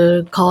mobs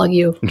to call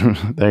you.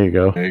 There you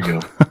go. There you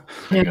go.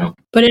 Yeah.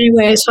 But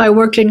anyway, so I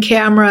worked in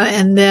camera,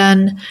 and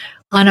then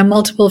on a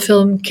multiple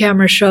film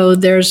camera show,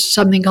 there's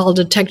something called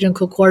a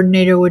technical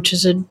coordinator, which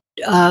is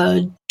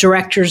a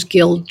Directors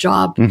Guild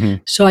job. Mm-hmm.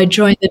 So I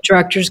joined the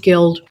Directors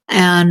Guild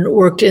and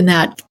worked in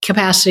that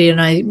capacity, and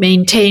I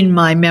maintained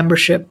my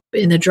membership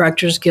in the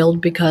Directors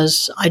Guild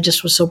because I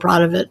just was so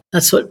proud of it.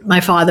 That's what my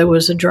father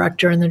was a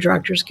director in the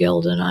Directors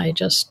Guild, and I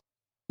just,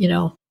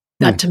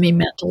 that to me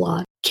meant a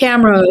lot.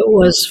 Camera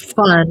was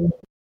fun.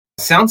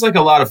 Sounds like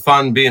a lot of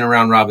fun being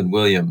around Robin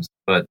Williams,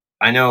 but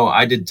I know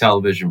I did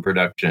television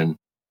production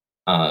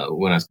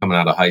when I was coming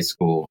out of high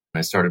school.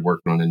 I started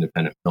working on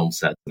independent film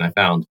sets, and I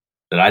found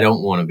that I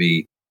don't want to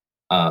be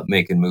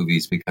making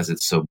movies because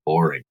it's so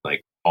boring.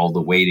 Like all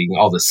the waiting,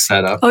 all the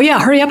setup. Oh yeah,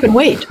 hurry up and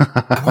wait.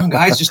 Come on,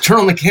 guys, just turn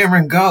on the camera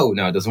and go.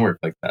 No, it doesn't work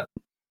like that.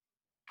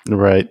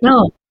 Right.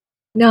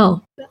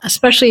 No,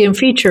 especially in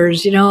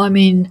features. They're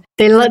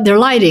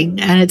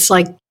lighting, and it's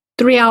like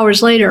 3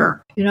 hours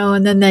later.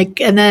 And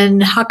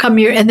then how come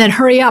and then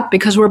hurry up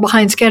because we're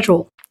behind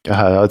schedule.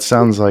 It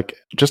sounds like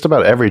just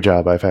about every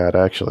job I've had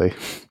actually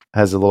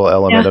has a little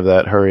element of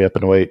that hurry up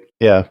and wait.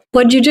 Yeah.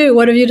 What'd you do?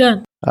 What have you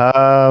done?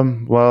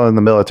 Well, in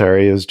the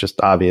military, it was just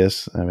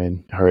obvious. I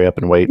mean, hurry up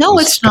and wait. No,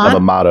 it's not a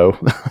motto.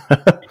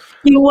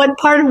 What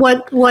part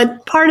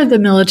of the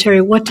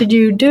military? What did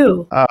you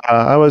do?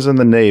 I was in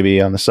the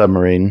Navy on the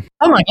submarine.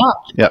 Oh my God.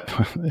 Yep.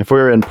 If we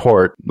were in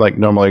port, like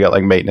normally got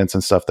like maintenance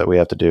and stuff that we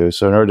have to do.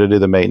 So in order to do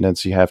the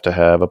maintenance, you have to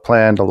have a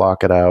plan to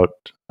lock it out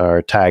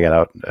or tag it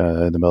out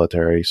in the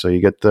military. So you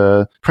get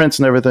the prints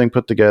and everything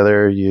put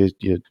together. You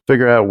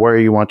figure out where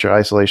you want your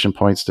isolation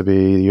points to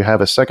be. You have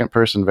a second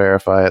person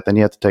verify it. Then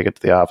you have to take it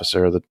to the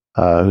officer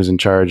who's in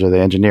charge of the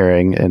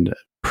engineering and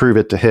prove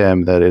it to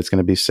him that it's going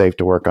to be safe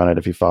to work on it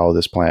if you follow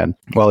this plan.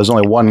 Well, there's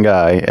only one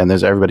guy and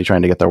there's everybody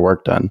trying to get their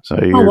work done. So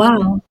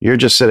you're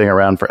just sitting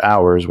around for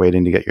hours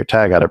waiting to get your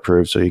tag out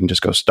approved so you can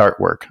just go start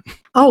work.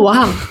 Oh,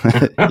 wow.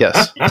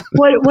 Yes.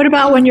 What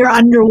about when you're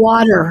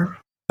underwater?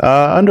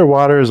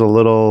 Underwater is a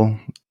little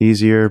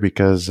easier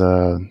because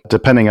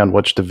depending on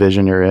which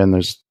division you're in,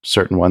 there's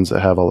certain ones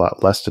that have a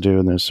lot less to do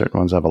and there's certain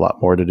ones that have a lot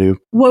more to do.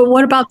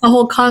 What about the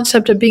whole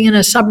concept of being in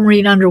a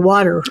submarine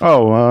underwater?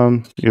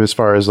 Oh, as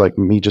far as like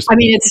me just... I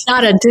mean, it's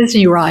not a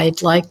Disney ride,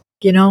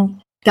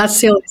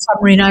 that's the only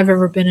submarine I've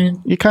ever been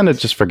in. You kind of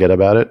just forget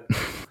about it.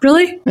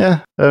 Really? Yeah.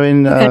 I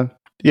mean, okay.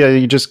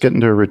 You just get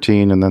into a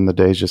routine and then the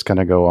days just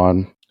kind of go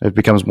on. It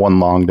becomes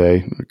one long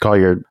day. Call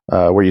your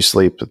where you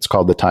sleep. It's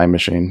called the time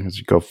machine. As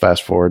you go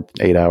fast forward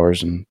 8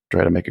 hours and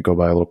try to make it go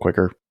by a little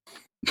quicker.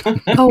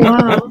 Oh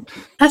wow,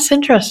 that's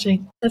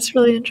interesting. That's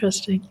really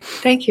interesting.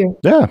 Thank you.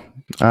 Yeah,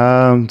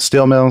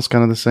 steel mill is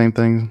kind of the same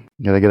thing.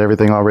 You got to get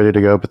everything all ready to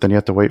go, but then you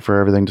have to wait for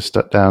everything to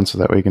step down so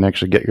that way you can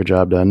actually get your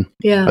job done.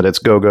 Yeah, but it's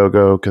go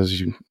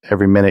because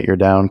every minute you're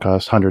down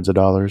costs hundreds of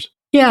dollars.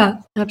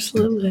 Yeah,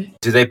 absolutely.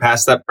 Do they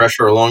pass that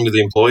pressure along to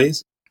the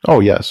employees? Oh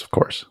yes, of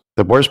course.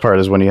 The worst part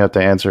is when you have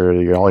to answer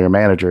all your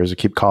managers who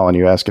keep calling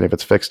you asking if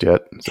it's fixed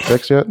yet. Is it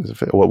fixed yet?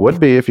 Well, it would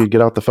be if you get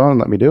off the phone and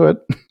let me do it.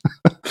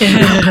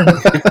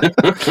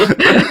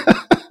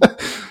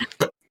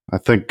 I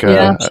think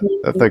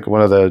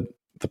one of the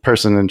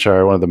person in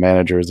charge, one of the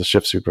managers, the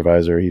shift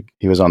supervisor,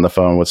 he was on the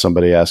phone with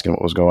somebody asking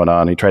what was going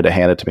on. He tried to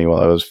hand it to me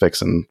while I was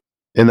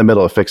in the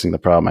middle of fixing the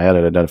problem. I had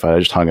it identified. I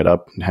just hung it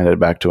up and handed it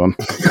back to him.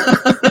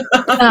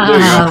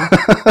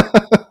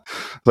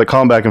 Like,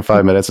 call him back in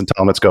 5 minutes and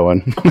tell him it's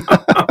going.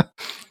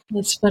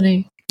 That's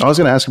funny. I was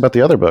going to ask about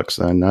the other books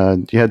then.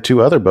 You had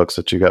 2 other books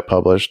that you got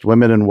published,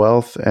 Women in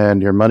Wealth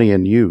and Your Money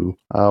and You.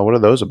 What are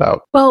those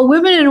about? Well,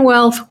 Women in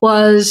Wealth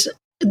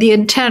the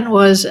intent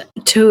was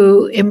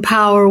to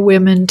empower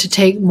women to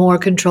take more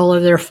control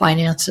of their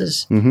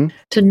finances,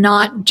 to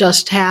not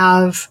just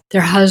have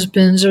their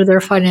husbands or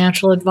their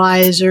financial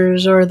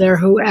advisors or their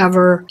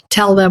whoever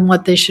tell them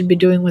what they should be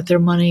doing with their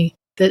money.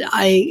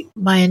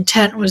 My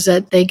intent was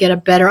that they get a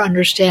better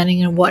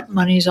understanding of what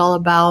money's all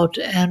about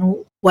and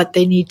what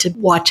they need to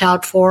watch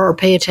out for or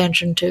pay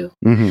attention to.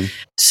 Mm-hmm.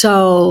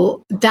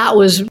 So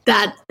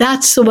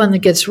that's the one that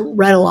gets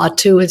read a lot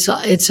too. It's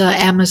a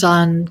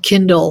Amazon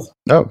Kindle.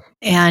 Oh.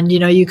 And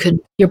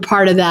you're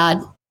part of that.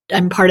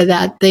 I'm part of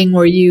that thing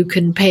where you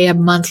can pay a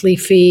monthly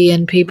fee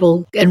and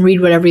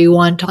read whatever you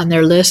want on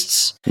their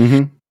lists.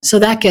 Mm-hmm. So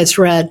that gets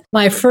read.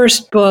 My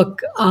first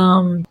book,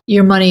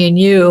 Your Money and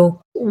You,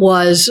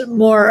 was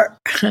more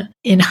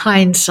in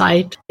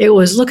hindsight. It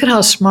was, look at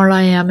how smart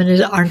I am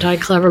and aren't I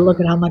clever? Look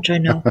at how much I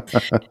know.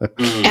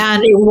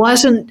 And it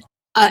wasn't,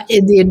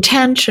 the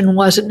intention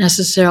wasn't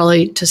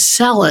necessarily to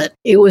sell it.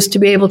 It was to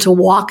be able to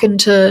walk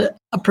into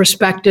a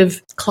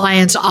prospective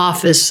client's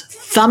office,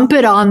 thump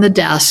it on the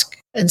desk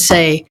and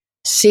say,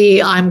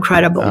 see, I'm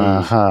credible.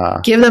 Uh-huh.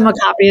 Give them a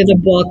copy of the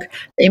book.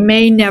 They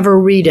may never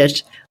read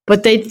it,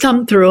 But they'd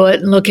thumb through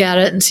it and look at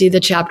it and see the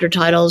chapter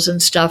titles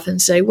and stuff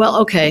and say, well,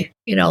 okay,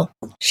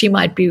 she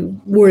might be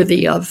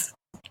worthy of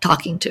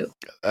talking to.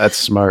 That's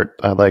smart.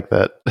 I like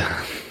that.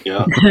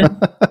 Yeah.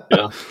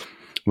 Yeah.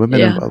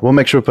 Women in Wealth. We'll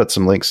make sure we put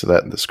some links to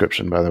that in the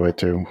description, by the way,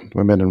 too.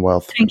 Women in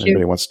Wealth. Thank if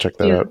anybody you. wants to check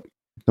that out.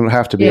 You don't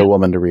have to be a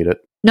woman to read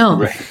it. No,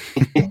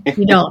 Right.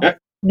 you don't.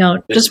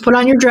 No, just put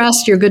on your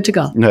dress. You're good to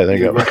go. No, there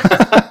you go.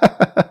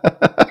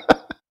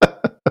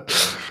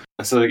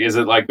 So is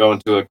it like going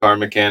to a car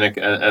mechanic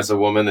as a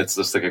woman? It's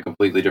just like a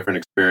completely different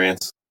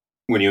experience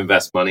when you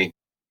invest money.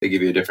 They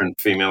give you a different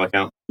female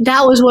account.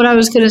 That was what I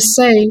was going to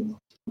say.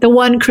 The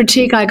one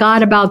critique I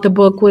got about the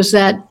book was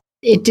that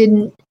it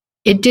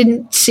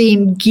didn't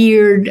seem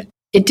geared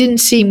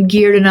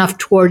enough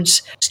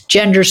towards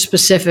gender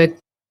specific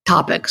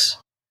topics.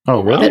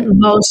 Oh, really?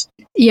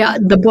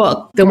 The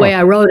book, the way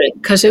I wrote it,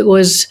 because it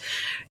was,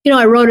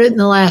 I wrote it in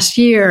the last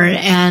year,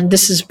 and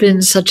this has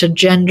been such a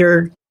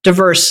gender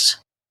diverse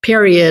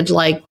period.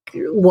 Like,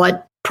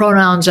 what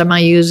pronouns am I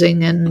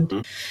using,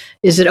 and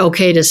is it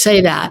okay to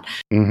say that?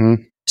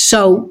 Mm-hmm.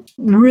 So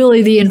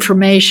really the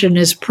information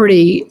is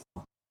pretty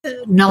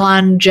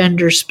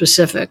non-gender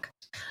specific.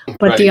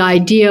 But the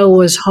idea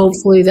was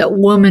hopefully that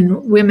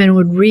women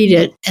would read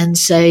it and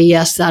say,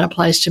 yes, that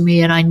applies to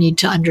me, and I need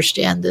to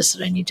understand this,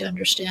 and I need to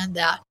understand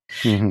that.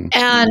 Mm-hmm.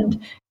 And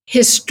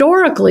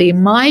historically,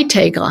 my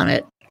take on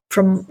it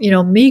from,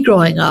 me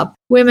growing up,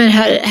 women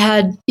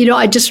had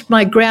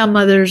my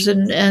grandmothers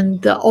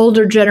and the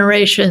older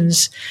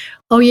generations,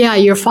 oh yeah,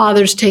 your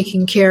father's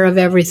taking care of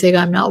everything,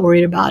 I'm not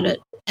worried about it.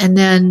 And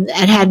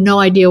had no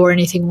idea where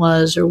anything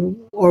was,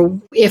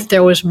 or if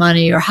there was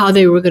money, or how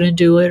they were going to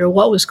do it, or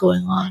what was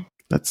going on.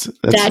 That's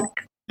that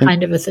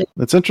kind of a thing.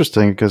 That's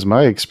interesting, because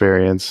my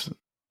experience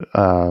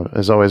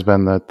has always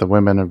been that the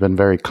women have been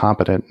very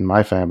competent in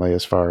my family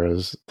as far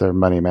as their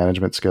money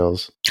management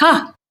skills.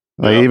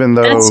 Even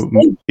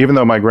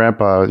though my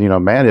grandpa,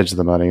 managed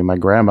the money, my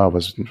grandma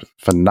was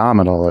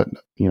phenomenal at,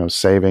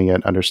 saving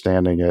it,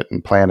 understanding it,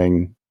 and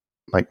planning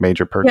like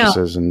major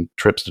purchases and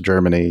trips to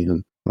Germany.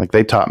 And like,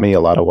 they taught me a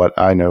lot of what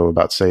I know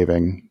about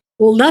saving.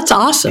 Well, that's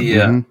awesome.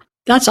 Yeah. Mm-hmm.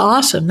 That's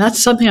awesome.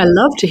 That's something I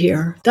love to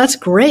hear. That's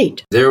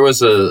great. There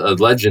was a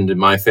legend in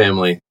my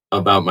family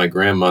about my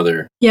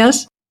grandmother.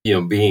 Yes.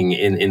 Being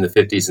in the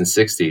 50s and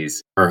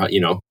 60s, her,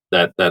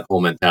 that whole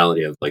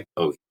mentality of like,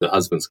 oh, the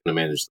husband's going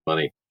to manage the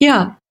money.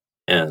 Yeah.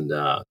 And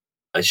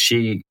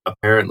she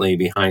apparently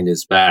behind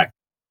his back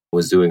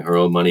was doing her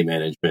own money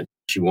management.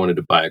 She wanted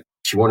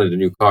a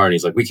new car, and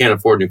he's like, we can't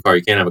afford a new car.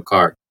 You can't have a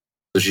car.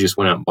 So she just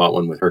went out and bought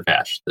one with her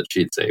cash that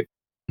she'd saved.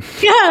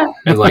 Yeah.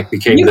 And like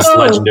became this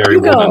legendary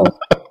woman.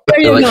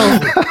 There you go.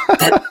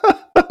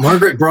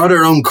 Margaret brought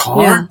her own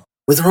car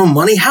with her own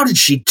money. How did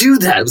she do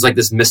that? It was like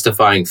this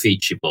mystifying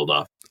feat she pulled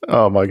off.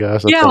 Oh my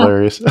gosh, that's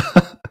hilarious.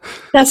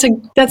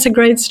 That's a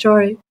great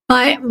story.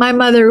 My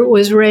mother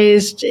was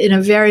raised in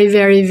a very,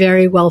 very,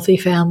 very wealthy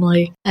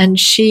family, and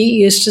she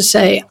used to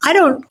say, I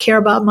don't care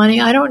about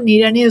money. I don't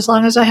need any as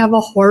long as I have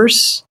a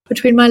horse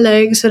between my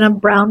legs and a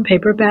brown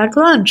paper bag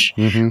lunch.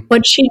 Mm-hmm.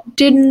 What she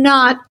did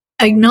not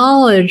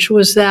acknowledge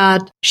was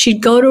that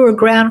she'd go to her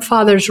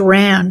grandfather's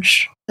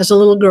ranch as a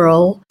little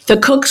girl. The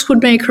cooks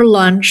would make her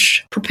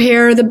lunch,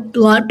 prepare the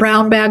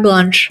brown bag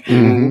lunch.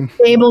 Mm-hmm. The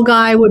stable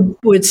guy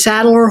would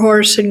saddle her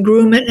horse and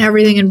groom it and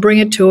everything and bring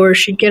it to her.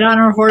 She'd get on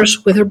her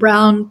horse with her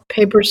brown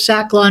paper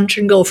sack lunch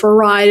and go for a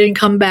ride and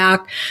come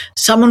back.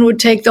 Someone would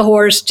take the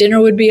horse. Dinner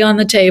would be on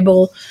the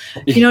table.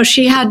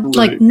 She had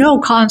like no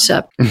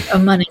concept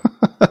of money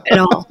at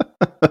all.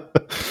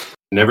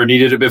 Never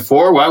needed it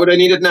before. Why would I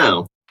need it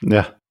now?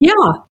 Yeah.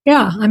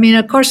 Yeah. I mean,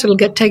 of course, it'll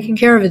get taken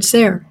care of. It's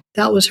there.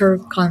 That was her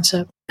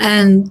concept.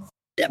 And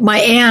my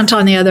aunt,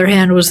 on the other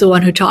hand, was the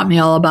one who taught me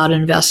all about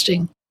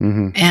investing.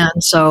 Mm-hmm.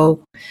 And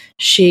so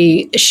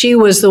she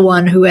was the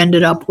one who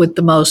ended up with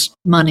the most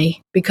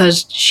money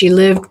because she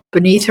lived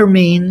beneath her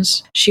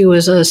means. She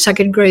was a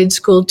second grade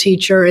school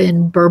teacher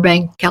in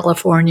Burbank,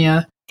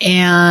 California.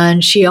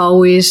 And she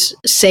always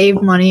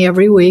saved money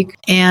every week.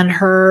 And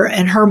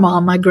her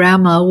mom, my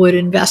grandma, would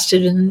invest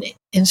it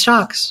in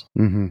stocks.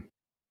 Mm-hmm.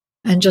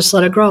 And just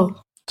let it grow.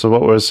 So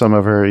what was some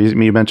of her,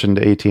 you mentioned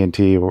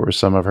AT&T, what were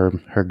some of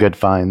her good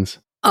finds?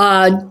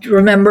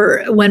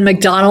 Remember when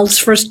McDonald's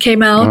first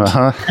came out?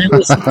 Uh-huh. And it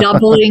was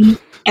doubling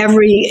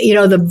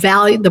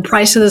the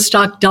price of the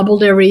stock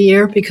doubled every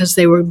year because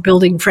they were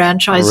building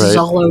franchises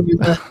all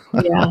over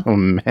Oh,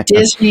 man.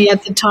 Disney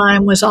at the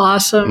time was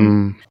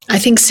awesome. I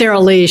think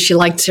she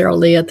liked Sara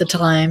Lee at the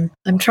time.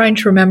 I'm trying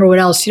to remember what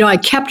else. I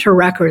kept her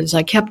records.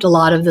 I kept a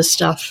lot of this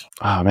stuff.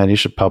 Oh man, you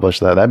should publish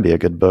that. That'd be a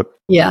good book.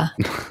 Yeah.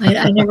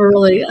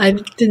 I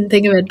didn't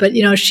think of it, but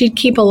she'd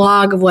keep a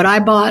log of what I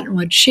bought and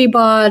what she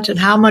bought and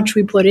how much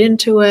we put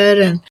into it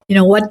and,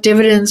 what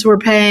dividends we're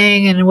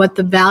paying and what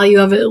the value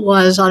of it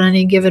was on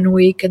any given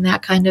week and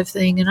that kind of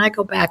thing. And I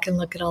go back and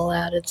look at all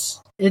that.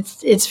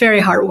 It's very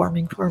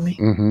heartwarming for me.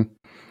 Mm-hmm.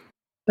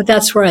 But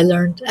that's where I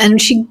learned.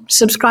 And she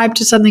subscribed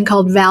to something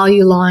called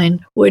Value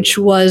Line, which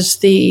was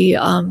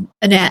an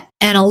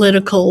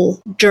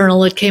analytical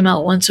journal that came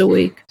out once a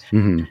week.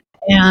 Mm-hmm.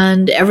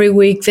 And every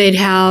week they'd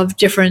have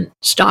different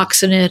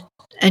stocks in it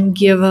and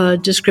give a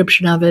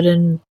description of it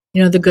and,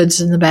 the goods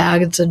and the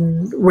bads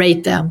and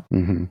rate them.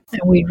 Mm-hmm.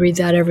 And we'd read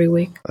that every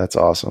week. That's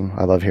awesome.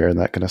 I love hearing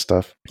that kind of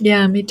stuff.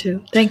 Yeah, me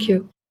too. Thank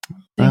you.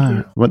 Thank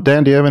you. Well,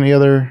 Dan, do you have any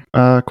other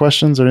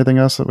questions or anything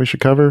else that we should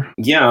cover?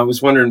 Yeah, I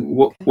was wondering,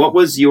 what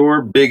was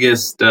your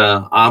biggest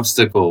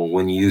obstacle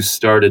when you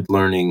started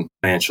learning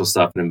financial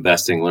stuff and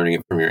investing, learning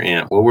it from your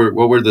aunt? What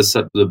were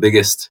the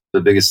biggest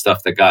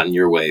stuff that got in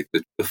your way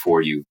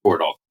before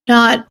it all?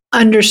 Not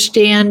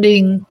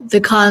understanding the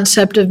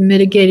concept of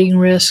mitigating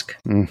risk.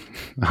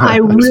 I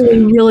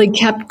really, really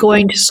kept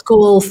going to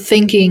school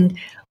thinking,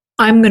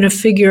 I'm going to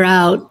figure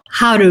out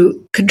how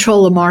to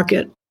control the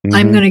market. Mm-hmm.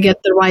 I'm going to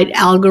get the right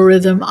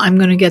algorithm. I'm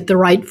going to get the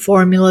right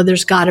formula.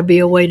 There's got to be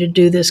a way to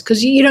do this.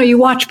 Because, you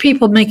watch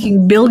people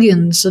making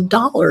billions of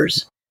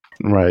dollars.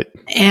 Right.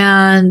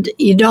 And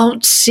you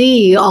don't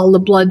see all the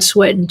blood,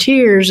 sweat, and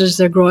tears as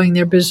they're growing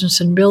their business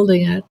and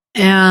building it.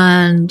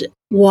 And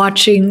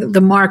watching the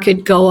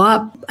market go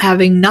up,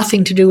 having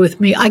nothing to do with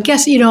me. I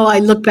guess, I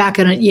look back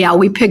on it,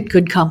 we picked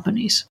good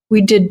companies. We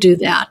did do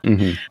that.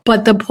 Mm-hmm.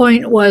 But the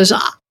point was,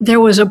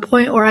 there was a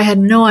point where I had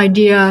no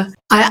idea.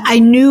 I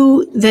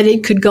knew that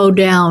it could go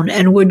down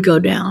and would go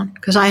down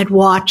because I had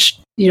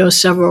watched,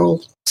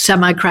 several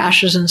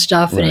semi-crashes and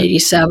stuff in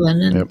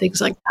 87 and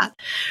things like that.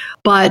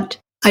 But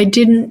I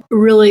didn't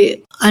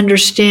really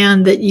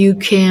understand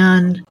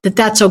that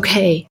that's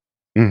okay.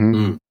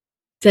 Mm-hmm.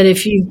 That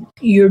if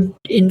you're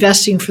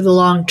investing for the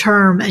long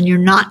term and you're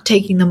not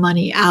taking the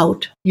money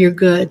out, you're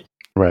good.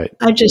 Right.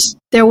 I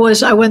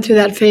went through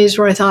that phase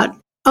where I thought,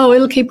 oh,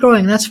 it'll keep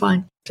growing. That's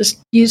fine.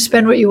 Just you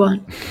spend what you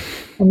want.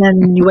 And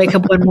then you wake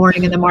up one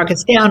morning and the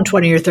market's down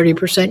 20 or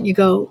 30%. You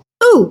go,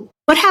 oh,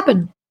 what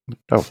happened?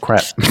 Oh,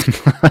 crap.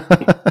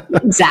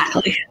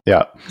 Exactly.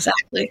 Yeah.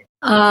 Exactly.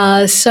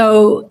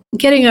 So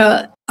getting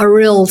a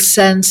real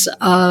sense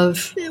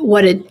of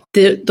what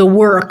the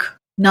work,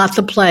 not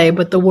the play,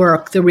 but the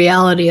work, the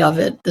reality of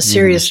it, the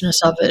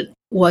seriousness of it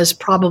was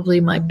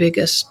probably my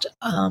biggest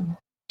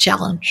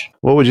challenge.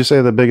 What would you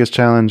say the biggest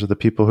challenge of the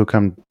people who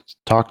come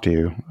talk to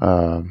you,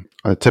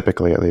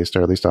 typically at least,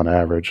 or at least on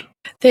average?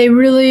 They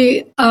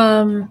really,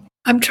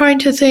 I'm trying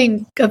to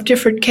think of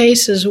different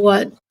cases.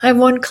 I have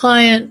one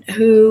client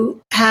who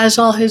has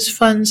all his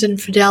funds in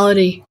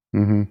Fidelity.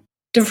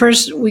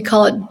 Mm-hmm. We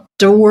call it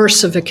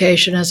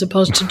diversification as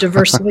opposed to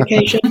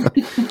diversification.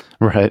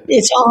 Right.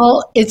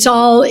 It's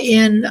all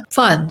in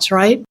funds,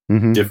 right?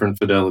 Mm-hmm. Different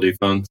Fidelity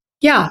funds.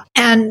 Yeah.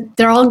 And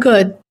they're all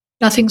good.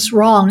 Nothing's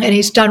wrong. And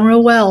he's done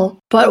real well.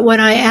 But when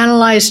I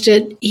analyzed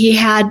it, he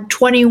had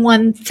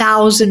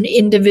 21,000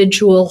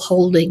 individual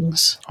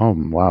holdings. Oh,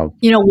 wow.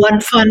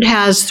 One fund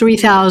has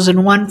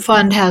 3,000. One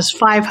fund has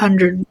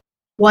 500.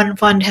 One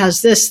fund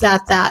has this,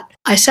 that.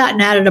 I sat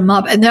and added them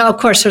up. And then, of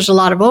course, there's a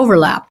lot of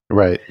overlap.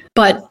 Right.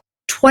 But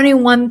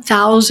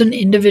 21,000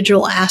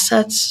 individual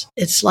assets.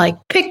 It's like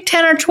pick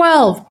 10 or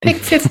 12, pick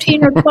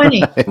 15 or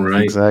 20.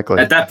 Right. Exactly.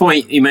 At that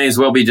point, you may as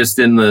well be just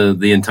in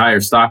the entire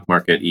stock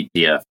market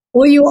ETF.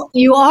 Well,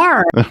 you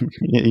are.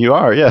 You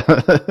are, yeah.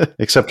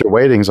 Except your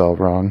weighting's all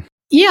wrong.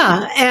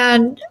 Yeah.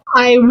 And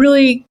I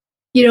really,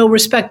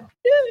 respect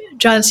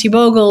John C.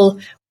 Bogle.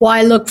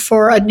 Why look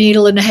for a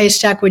needle in a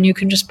haystack when you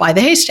can just buy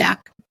the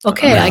haystack?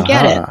 Okay, I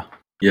get it.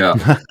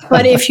 Yeah.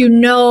 But if you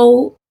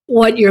know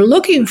what you're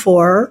looking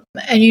for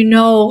and you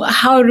know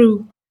how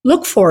to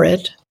look for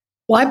it,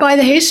 why buy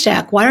the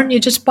haystack? Why don't you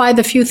just buy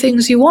the few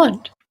things you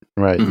want?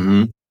 Right.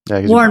 Mm-hmm.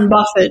 Yeah, Warren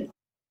Buffett.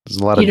 There's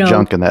a lot of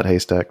junk in that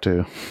haystack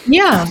too.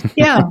 Yeah.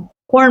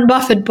 Warren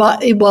Buffett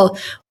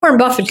Warren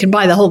Buffett can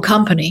buy the whole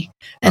company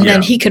and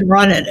then he can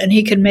run it and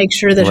he can make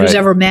sure that who's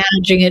ever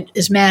managing it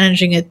is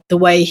managing it the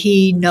way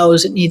he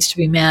knows it needs to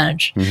be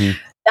managed. Mm-hmm.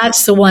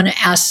 That's the one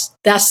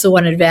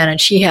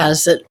advantage he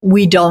has that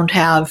we don't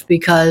have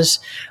because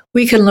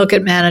we can look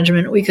at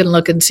management, we can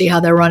look and see how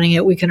they're running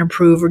it, we can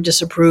approve or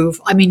disapprove.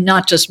 I mean,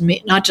 not just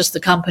me, not just the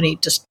company,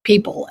 just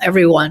people,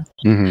 everyone.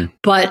 Mm-hmm.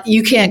 But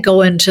you can't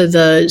go into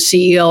the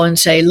CEO and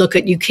say, look,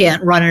 you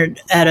can't run it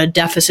at a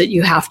deficit,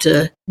 you have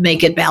to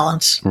make it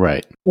balance.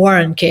 Right.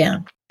 Warren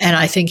can, and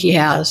I think he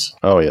has.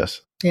 Oh, yes.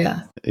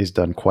 Yeah. He's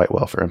done quite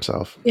well for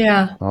himself.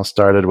 Yeah. All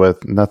started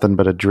with nothing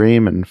but a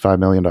dream and $5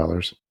 million.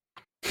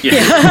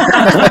 Yeah.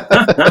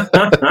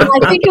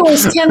 I think it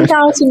was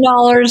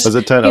 $10,000. Was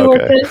it 10?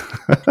 Okay.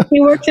 He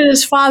worked at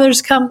his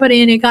father's company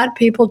and he got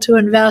people to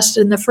invest.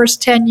 In the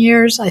first 10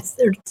 years,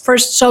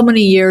 first so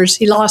many years,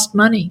 he lost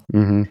money.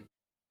 Mm-hmm.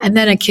 And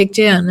then it kicked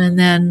in. And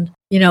then,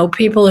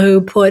 people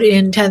who put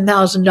in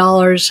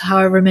 $10,000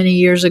 however many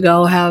years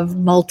ago have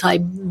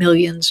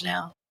multi-millions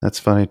now. That's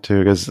funny too,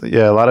 because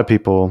a lot of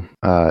people,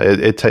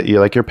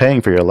 you're paying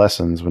for your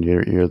lessons when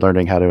you're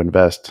learning how to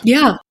invest.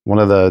 Yeah. One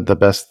of the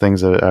best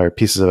things or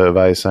pieces of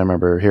advice I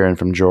remember hearing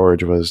from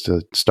George was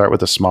to start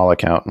with a small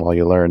account while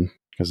you learn,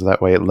 because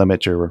that way it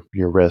limits your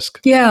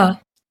risk. Yeah.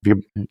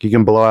 You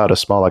can blow out a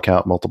small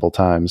account multiple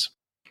times,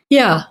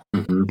 Yeah.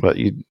 Mm-hmm. But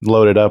you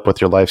load it up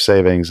with your life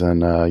savings,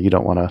 and you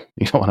don't want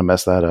to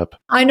mess that up.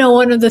 I know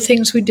one of the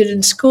things we did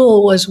in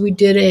school was we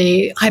did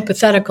a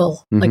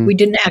hypothetical. Like Mhm. we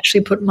didn't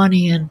actually put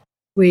money in.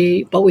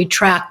 We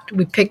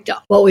picked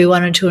up what we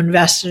wanted to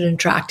invest in and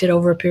tracked it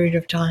over a period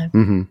of time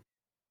Hmm.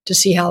 to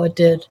see how it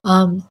did.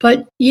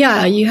 But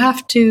yeah, you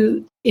have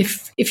to,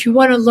 if you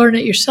want to learn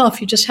it yourself,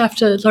 you just have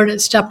to learn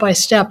it step by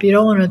step. You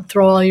don't want to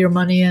throw all your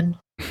money in.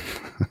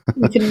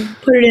 You can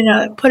put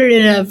it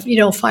in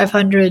a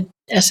 500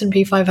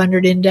 S&P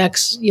 500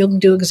 index. You'll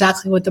do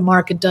exactly what the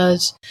market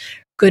does,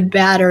 good,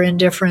 bad, or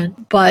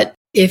indifferent. But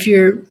if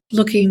you're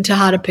looking to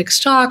how to pick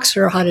stocks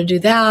or how to do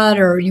that,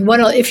 or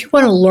if you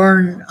want to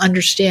learn,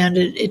 understand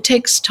it, it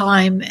takes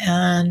time,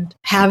 and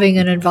having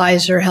an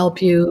advisor help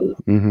you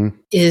Hmm.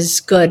 is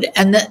good.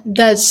 And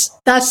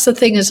that's the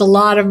thing, is a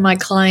lot of my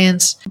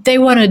clients, they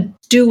want to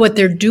do what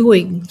they're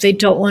doing. They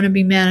don't want to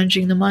be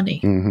managing the money.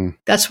 Hmm.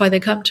 That's why they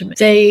come to me.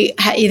 They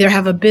either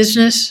have a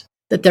business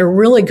that they're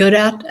really good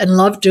at and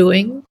love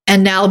doing,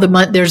 and now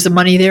there's the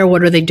money there.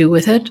 What do they do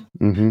with it?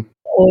 Hmm.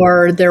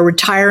 Or they're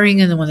retiring,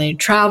 and then when they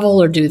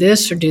travel or do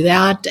this or do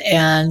that,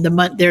 and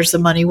there's the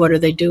money. What do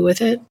they do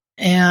with it?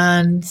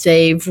 And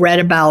they've read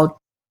about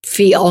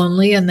fee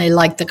only, and they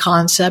like the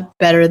concept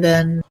better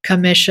than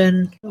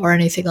commission or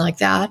anything like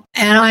that.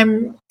 And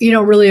I'm,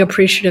 really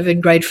appreciative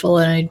and grateful,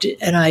 and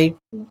I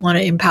want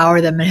to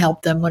empower them and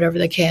help them whatever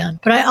they can.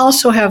 But I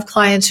also have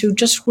clients who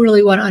just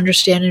really want to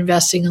understand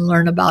investing and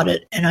learn about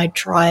it, and I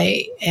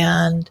try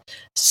and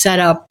set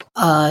up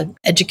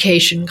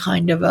education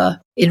kind of a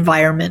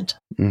environment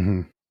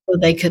Hmm. so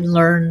they can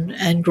learn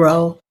and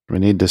grow. We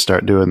need to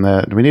start doing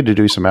that. We need to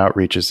do some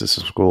outreaches to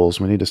some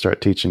schools. We need to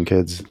start teaching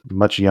kids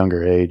much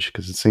younger age,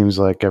 because it seems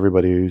like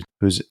everybody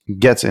who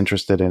gets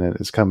interested in it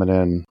is coming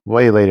in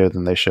way later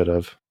than they should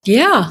have.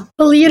 Yeah.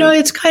 Well,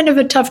 it's kind of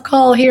a tough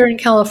call here in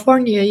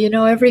California.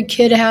 Every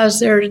kid has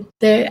their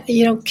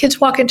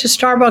kids walk into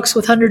Starbucks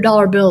with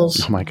 $100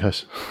 bills. Oh my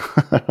gosh.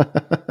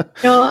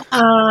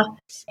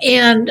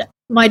 And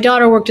my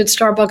daughter worked at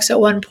Starbucks at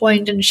one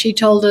point, and she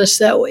told us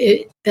that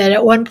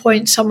at one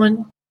point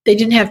they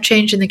didn't have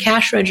change in the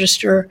cash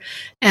register,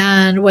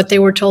 and what they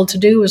were told to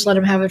do was let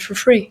them have it for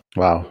free.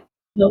 Wow.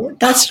 So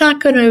that's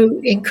not going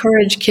to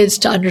encourage kids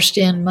to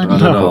understand money.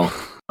 Not at all.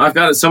 I've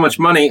got so much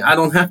money, I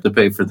don't have to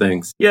pay for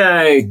things.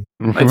 Yay!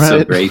 That's so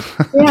Right? great.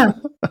 Yeah.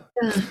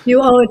 You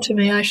owe it to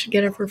me. I should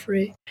get it for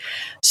free.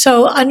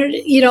 So,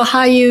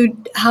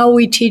 how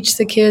we teach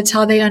the kids,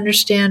 how they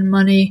understand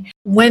money,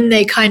 when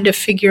they kind of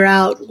figure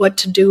out what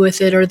to do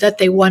with it or that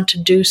they want to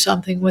do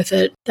something with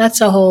it, that's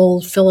a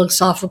whole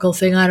philosophical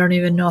thing I don't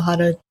even know how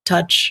to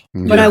touch.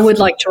 But I would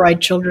like to write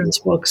children's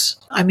books.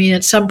 I mean,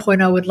 at some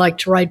point I would like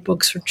to write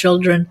books for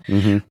children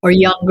Hmm. or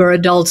younger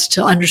adults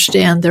to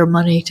understand their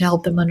money, to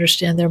help them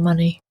understand their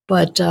money.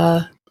 But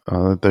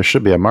There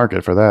should be a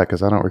market for that,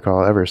 because I don't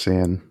recall ever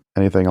seeing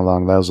anything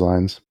along those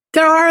lines.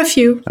 there are a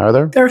few. Are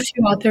there? There are a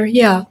few out there.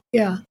 Yeah,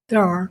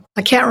 there are.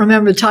 I can't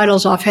remember the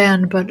titles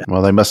offhand, but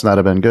Well, they must not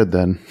have been good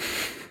then.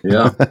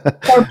 Yeah.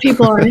 or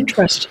people aren't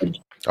interested.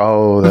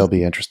 Oh, they'll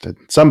be interested.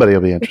 Somebody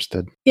will be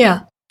interested.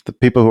 Yeah, The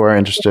people who are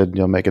interested,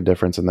 you'll make a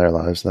difference in their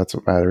lives. That's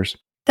what matters.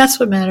 that's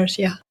what matters.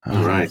 Yeah.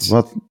 All right.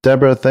 Well,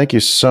 Deborah, thank you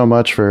so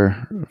much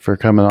for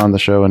coming on the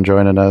show and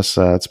joining us.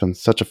 It's been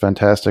such a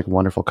fantastic,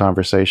 wonderful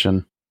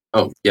conversation.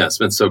 Oh, yeah, it's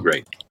been so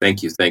great.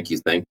 Thank you.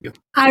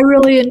 I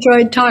really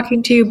enjoyed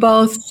talking to you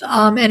both.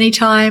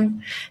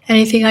 Anytime,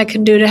 anything I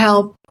can do to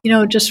help,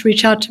 just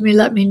reach out to me,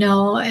 let me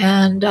know.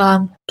 And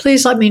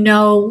please let me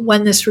know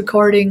when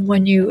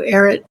you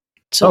air it,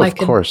 so I Of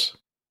can course.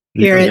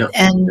 hear it Yeah,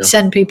 and yeah.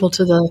 send people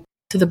to the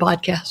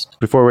podcast.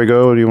 Before we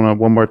go, do you want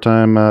to one more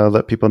time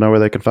let people know where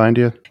they can find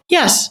you?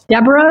 Yes,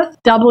 Deborah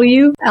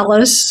W.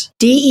 Ellis,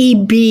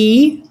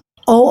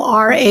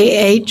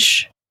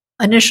 DEBORAH,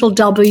 initial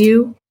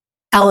W,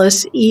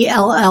 Ellis,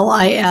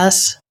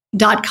 ELLIS.com,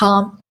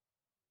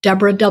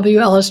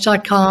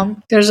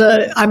 DeborahWEllis.com.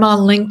 I'm on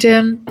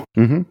LinkedIn,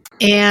 Mm-hmm.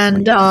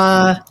 and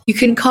you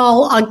can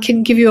call, I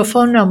can give you a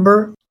phone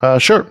number,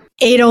 Sure.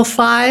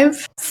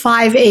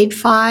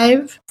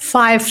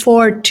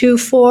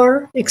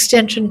 805-585-5424,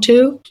 extension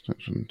 2.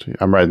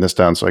 I'm writing this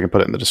down so I can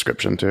put it in the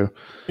description too.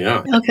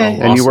 Yeah. Okay.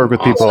 And you Awesome, work with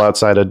people awesome.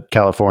 outside of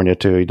California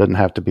too. You doesn't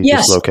have to be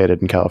Yes. just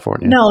located in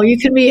California. No, you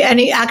can be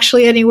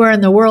anywhere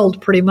in the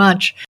world, pretty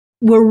much.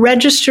 We're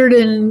registered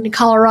in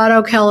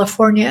Colorado,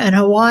 California, and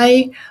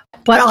Hawaii,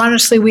 but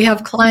honestly, we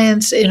have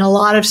clients in a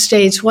lot of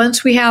states.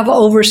 Once we have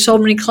over so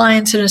many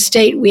clients in a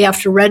state, we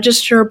have to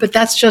register, but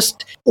that's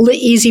just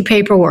easy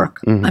paperwork.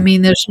 Mhm. I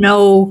mean, there's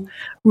no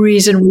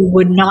reason we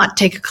would not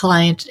take a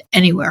client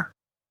anywhere.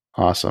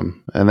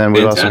 Awesome. And then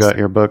we've also Fantastic. got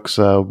your books,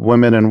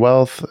 Women and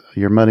Wealth,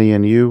 Your Money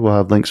and You. We'll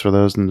have links for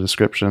those in the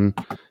description.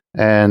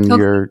 And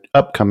Okay. your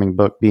upcoming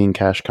book, Being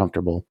Cash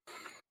Comfortable.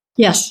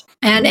 Yes.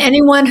 And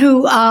anyone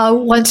who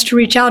wants to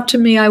reach out to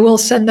me, I will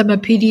send them a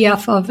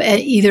PDF of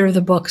either of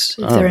the books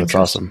if Oh, they're that's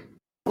interested. awesome.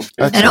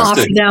 And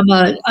offer them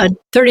a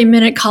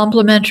 30-minute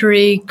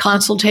complimentary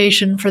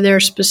consultation for their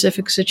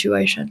specific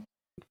situation.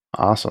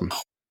 Awesome.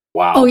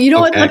 Wow. Oh, you know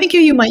what? Okay. Let me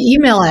give you my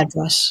email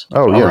address.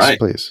 Oh, All yes, right.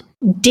 please.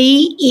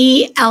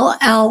 DELLIS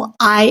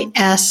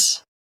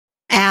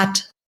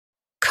at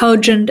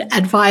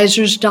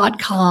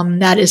cogentadvisors.com.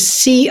 That is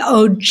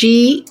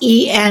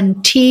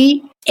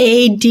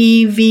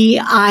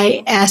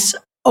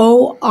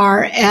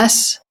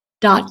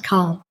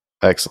COGENTADVISORS.com.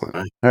 Excellent.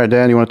 Right. All right,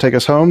 Dan, you want to take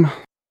us home?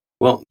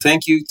 Well,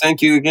 thank you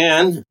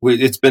again.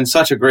 It's been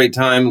such a great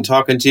time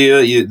talking to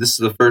you. This is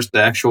the first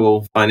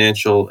actual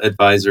financial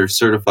advisor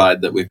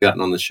certified that we've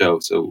gotten on the show,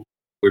 so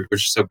we're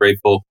just so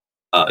grateful.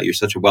 You're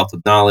such a wealth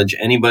of knowledge.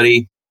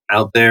 Anybody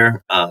out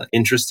there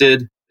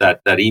interested?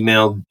 That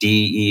email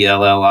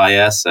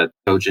DELLIS at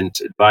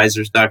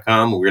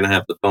cogentadvisors.com. We're going to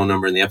have the phone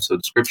number in the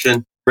episode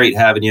description. Great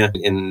having you,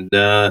 and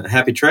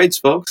happy trades,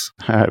 folks.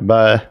 All right,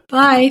 bye.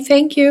 Bye.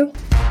 Thank you.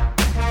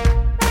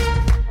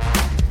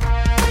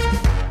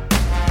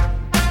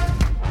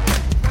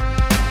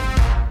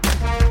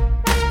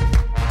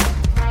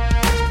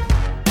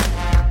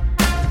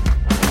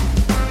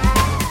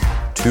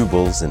 Two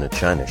Bulls in a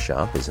China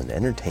Shop is an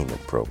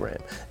entertainment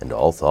program, and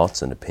all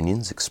thoughts and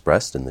opinions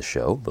expressed in the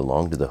show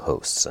belong to the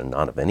hosts and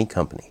not of any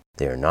company.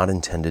 They are not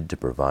intended to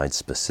provide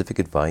specific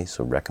advice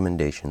or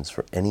recommendations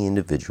for any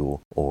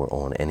individual or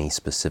on any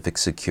specific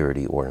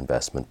security or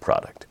investment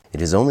product.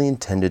 It is only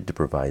intended to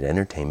provide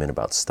entertainment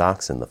about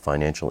stocks in the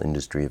financial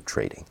industry of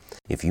trading.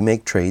 If you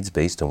make trades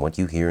based on what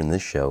you hear in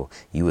this show,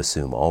 you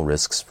assume all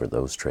risks for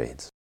those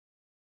trades.